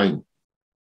 69.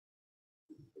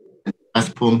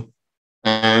 Last poem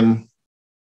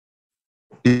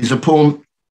is a poem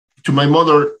to my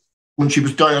mother when she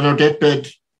was dying on her deathbed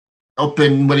up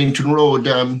in Wellington Road.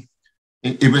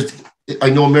 It was, I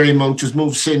know Marymount has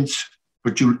moved since,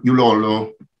 but you'll all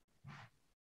know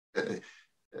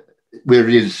where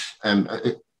it is.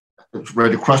 It's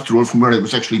right across the road from where I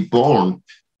was actually born.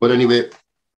 But anyway,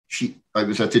 I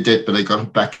was at the death, but I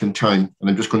got back in time. And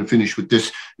I'm just going to finish with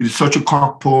this. It is such a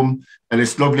Cork poem, and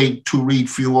it's lovely to read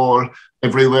for you all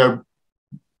everywhere.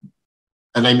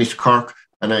 And I miss Cork,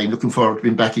 and I'm looking forward to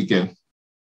being back again.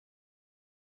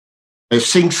 A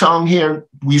sing-song here.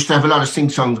 We used to have a lot of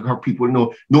sing-songs. Cork people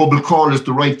know. Noble call is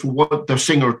the right for what their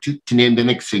singer to name the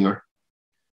next singer.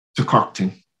 It's a Cork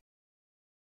thing.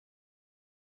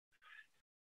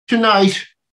 Tonight,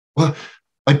 well,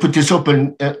 I put this up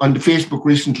on the Facebook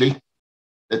recently.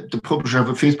 The publisher have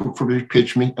a Facebook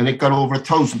page for me, and it got over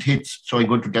 1,000 hits. So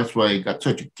that's why I got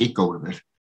such a kick out of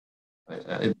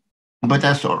it. But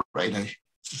that's all right. It's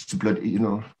just the blood,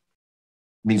 it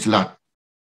means a lot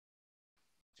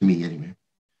to me anyway.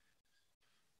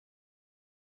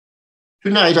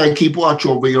 Tonight, I keep watch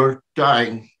over your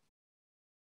dying.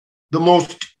 The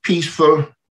most peaceful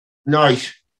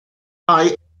night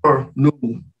I ever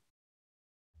knew.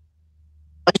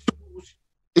 I suppose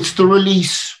it's the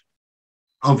release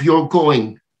of your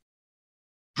going,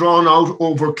 drawn out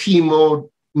over chemo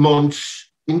months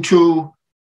into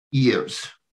years.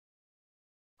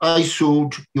 I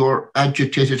soothe your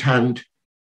agitated hand.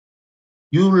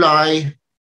 You lie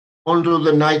under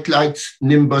the nightlight's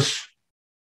nimbus,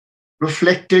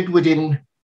 reflected within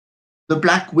the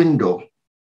black window.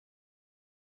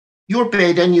 Your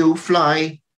bed and you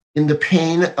fly in the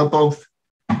pane above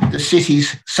the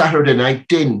city's Saturday night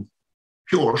din,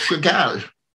 pure Chagall.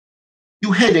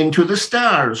 You head into the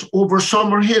stars over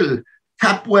Summerhill,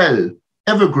 Capwell,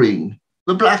 Evergreen,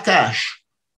 the Black Ash.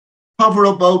 Hover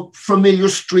about familiar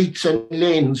streets and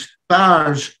lanes,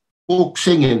 bars, folk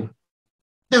singing.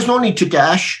 There's no need to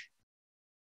dash.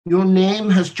 Your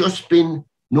name has just been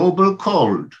noble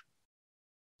called.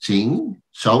 Sing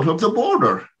south of the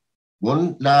border,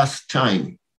 one last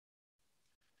time.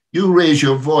 You raise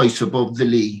your voice above the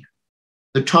lee,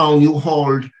 the town you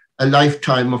hauled a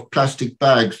lifetime of plastic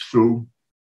bags through,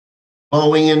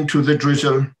 bowing into the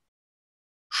drizzle,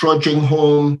 trudging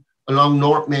home along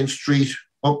North Main Street,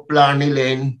 up Blarney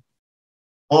Lane,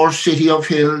 or City of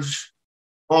Hills,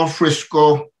 or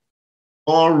Frisco,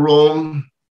 or Rome,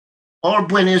 or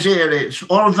Buenos Aires,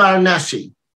 or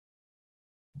Varanasi.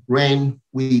 Rain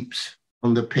weeps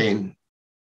on the pane.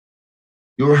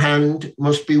 Your hand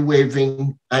must be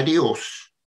waving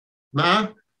adios. Ma,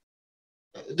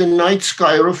 the night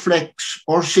sky reflects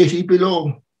our city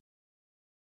below.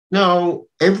 Now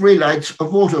every light's a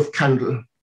votive candle,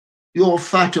 your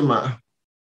Fatima.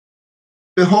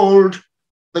 Behold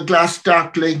the glass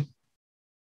darkly.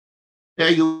 There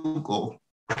you go.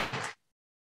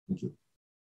 Thank you.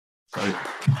 Sorry.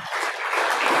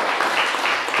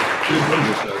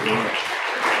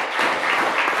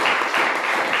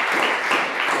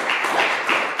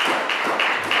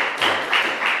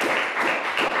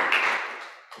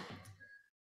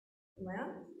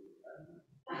 Well,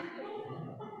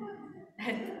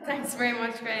 thanks very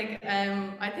much, Greg.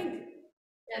 I think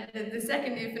the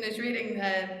second you finished reading,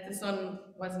 the sun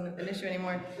wasn't an issue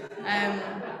anymore.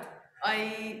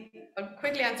 I'll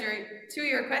quickly answer two of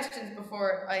your questions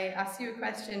before I ask you a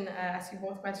question, ask you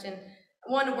both a question.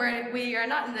 One, we are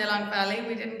not in the Long Valley.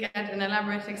 We didn't get an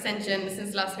elaborate extension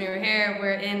since last we were here.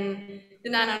 We're in the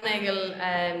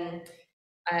Nanonegel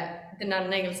the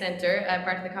Nail Centre,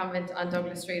 part of the convent on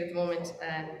Douglas Street at the moment.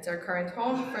 It's our current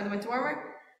home for the winter warmer.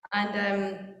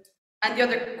 And the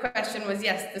other question was,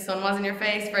 yes, the sun was in your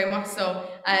face, very much so,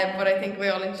 but I think we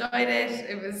all enjoyed it.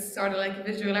 It was sort of like a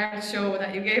visual art show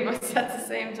that you gave us at the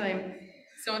same time.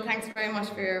 So thanks very much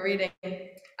for your reading.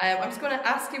 I'm just going to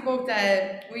ask you both,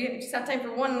 we just have time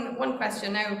for one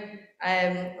question now.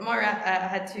 Máire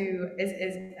had to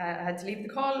leave the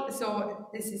call, so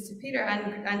this is to Peter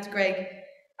and to Greg.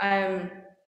 I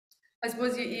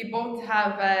suppose you both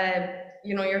have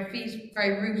your feet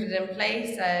very rooted in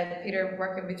place. Peter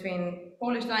working between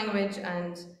Polish language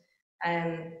and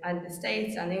the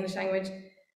States and the English language,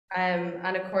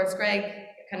 and of course Greg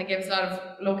kind of gives a lot of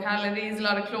localities, a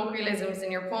lot of colloquialisms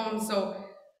in your poems. So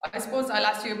I suppose I'll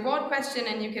ask you a broad question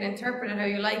and you can interpret it how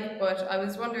you like, but I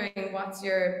was wondering what's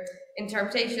your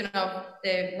interpretation of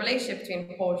the relationship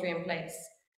between poetry and place,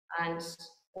 and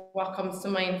what comes to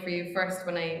mind for you first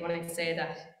when I say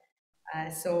that.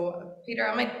 So Peter,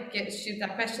 I might shoot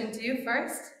that question to you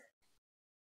first.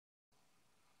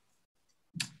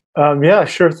 Yeah,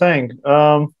 sure thing.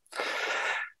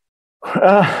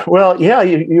 Well, yeah,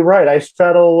 you're right. I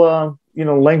straddle,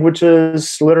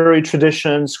 languages, literary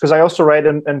traditions, because I also write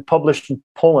and publish in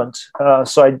Poland.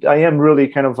 So I am really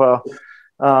kind of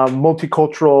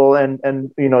multicultural and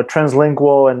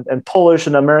translingual and Polish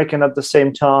and American at the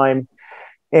same time.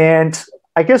 And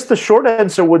I guess the short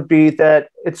answer would be that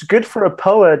it's good for a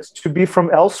poet to be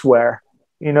from elsewhere,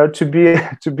 to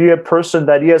be a person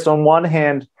that, yes, on one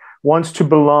hand, wants to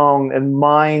belong and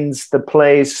minds the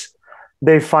place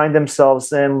they find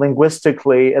themselves in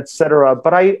linguistically, etc.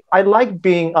 But I like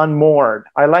being unmoored.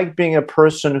 I like being a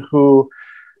person who,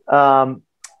 belongs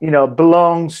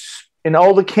in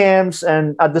all the camps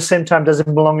and at the same time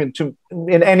doesn't belong in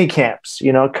any camps,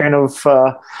 kind of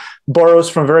borrows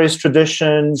from various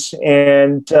traditions.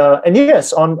 And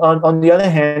yes, on the other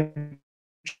hand,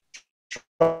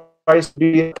 tries to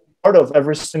be part of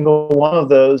every single one of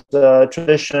those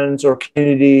traditions or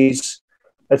communities,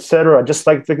 etc. Just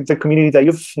like the community that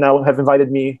you've now have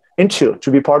invited me into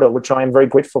to be part of, which I am very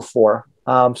grateful for.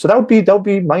 So that would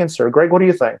be my answer. Greg, what do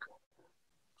you think?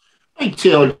 I'd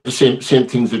say all the same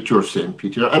things that you're saying,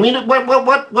 Peter. I mean,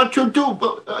 what you do,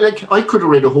 like I could have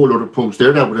read a whole lot of poems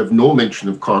there that would have no mention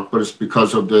of Cork, but it's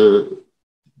because of the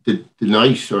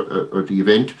night or the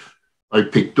event. I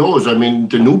picked those. I mean,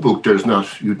 the new book,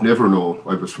 you'd never know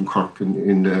I was from Cork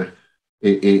in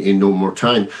no more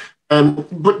time.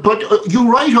 But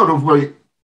you write out of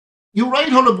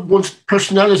one's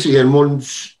personality and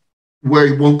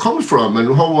where one comes from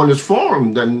and how one is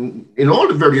formed, and in all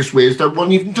the various ways that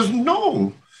one even doesn't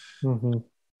know. Mm-hmm.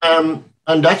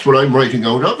 And that's what I'm writing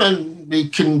out of, and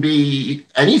it can be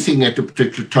anything at a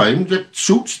particular time that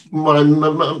suits what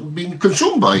I'm being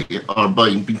consumed by, or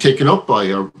being taken up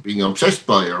by, or being obsessed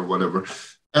by, or whatever.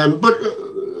 But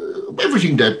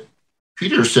everything that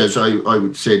Peter says, I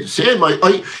would say the same.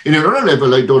 I in another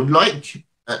level, I don't like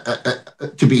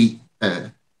to be.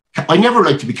 I never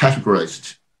like to be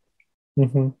categorized.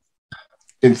 Mm-hmm.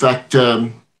 In fact,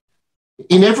 in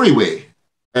every way.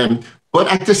 But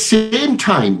at the same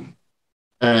time,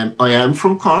 I am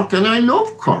from Cork and I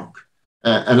love Cork.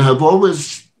 And I've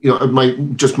always, my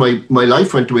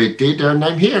life went the way it did, and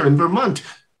I'm here in Vermont.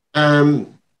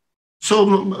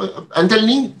 So, and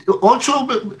then also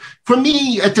for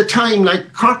me at the time,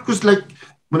 like Cork was like,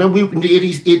 when I went in the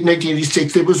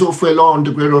 1986, there was O'Fallon,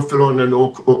 the great O'Fallon and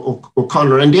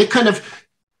O'Connor, and they kind of,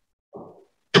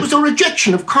 there was a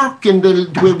rejection of Cork in the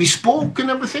way we spoke and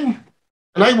everything.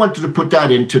 And I wanted to put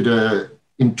that into the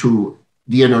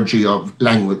energy of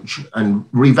language and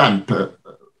revamp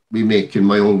we make in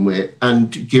my own way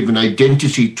and give an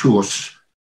identity to us.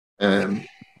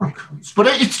 But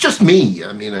it's just me.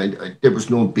 I mean, there was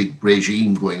no big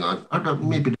regime going on. I don't,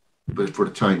 maybe for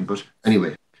the time, but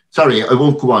anyway. Sorry, I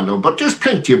won't go on now. But there's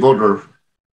plenty of other.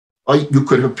 You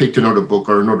could have picked another book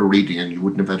or another reading, and you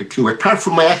wouldn't have had a clue. Apart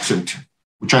from my accent,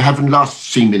 which I haven't lost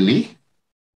seemingly,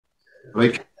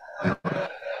 right?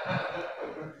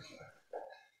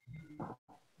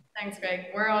 Thanks,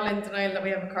 Greg. We're all in denial that we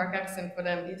have a Cork accent, but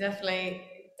he definitely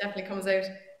comes out.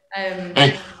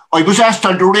 I was asked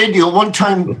on the radio one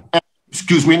time,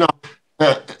 excuse me now,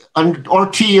 on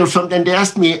RT or something, they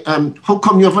asked me, how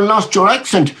come you haven't lost your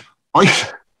accent? I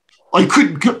said,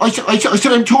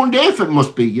 I'm tone deaf, it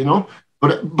must be,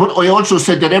 But I also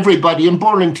said that everybody in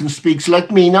Burlington speaks like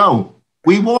me now.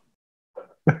 We won't.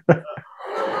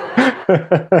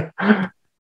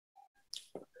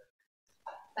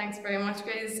 Thanks very much,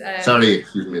 guys. Sorry,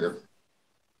 excuse me.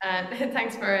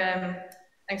 Thanks for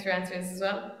answering this as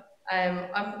well.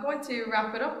 I'm going to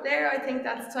wrap it up there. I think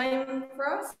that's time for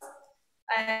us.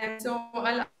 So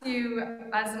I'll ask you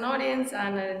as an audience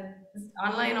and an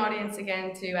online audience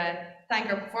again to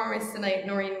thank our performers tonight,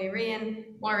 Nóirín Ní Riain,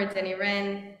 Máire Dinny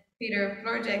Wren, Piotr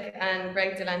Florczyk and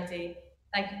Greg Delanty.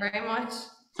 Thank you very much.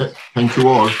 Thank you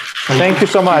all. Thank you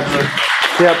so much.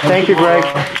 Yep, thank you, Greg.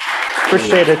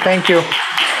 Appreciate it. Thank you.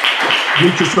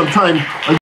 Reach us some time.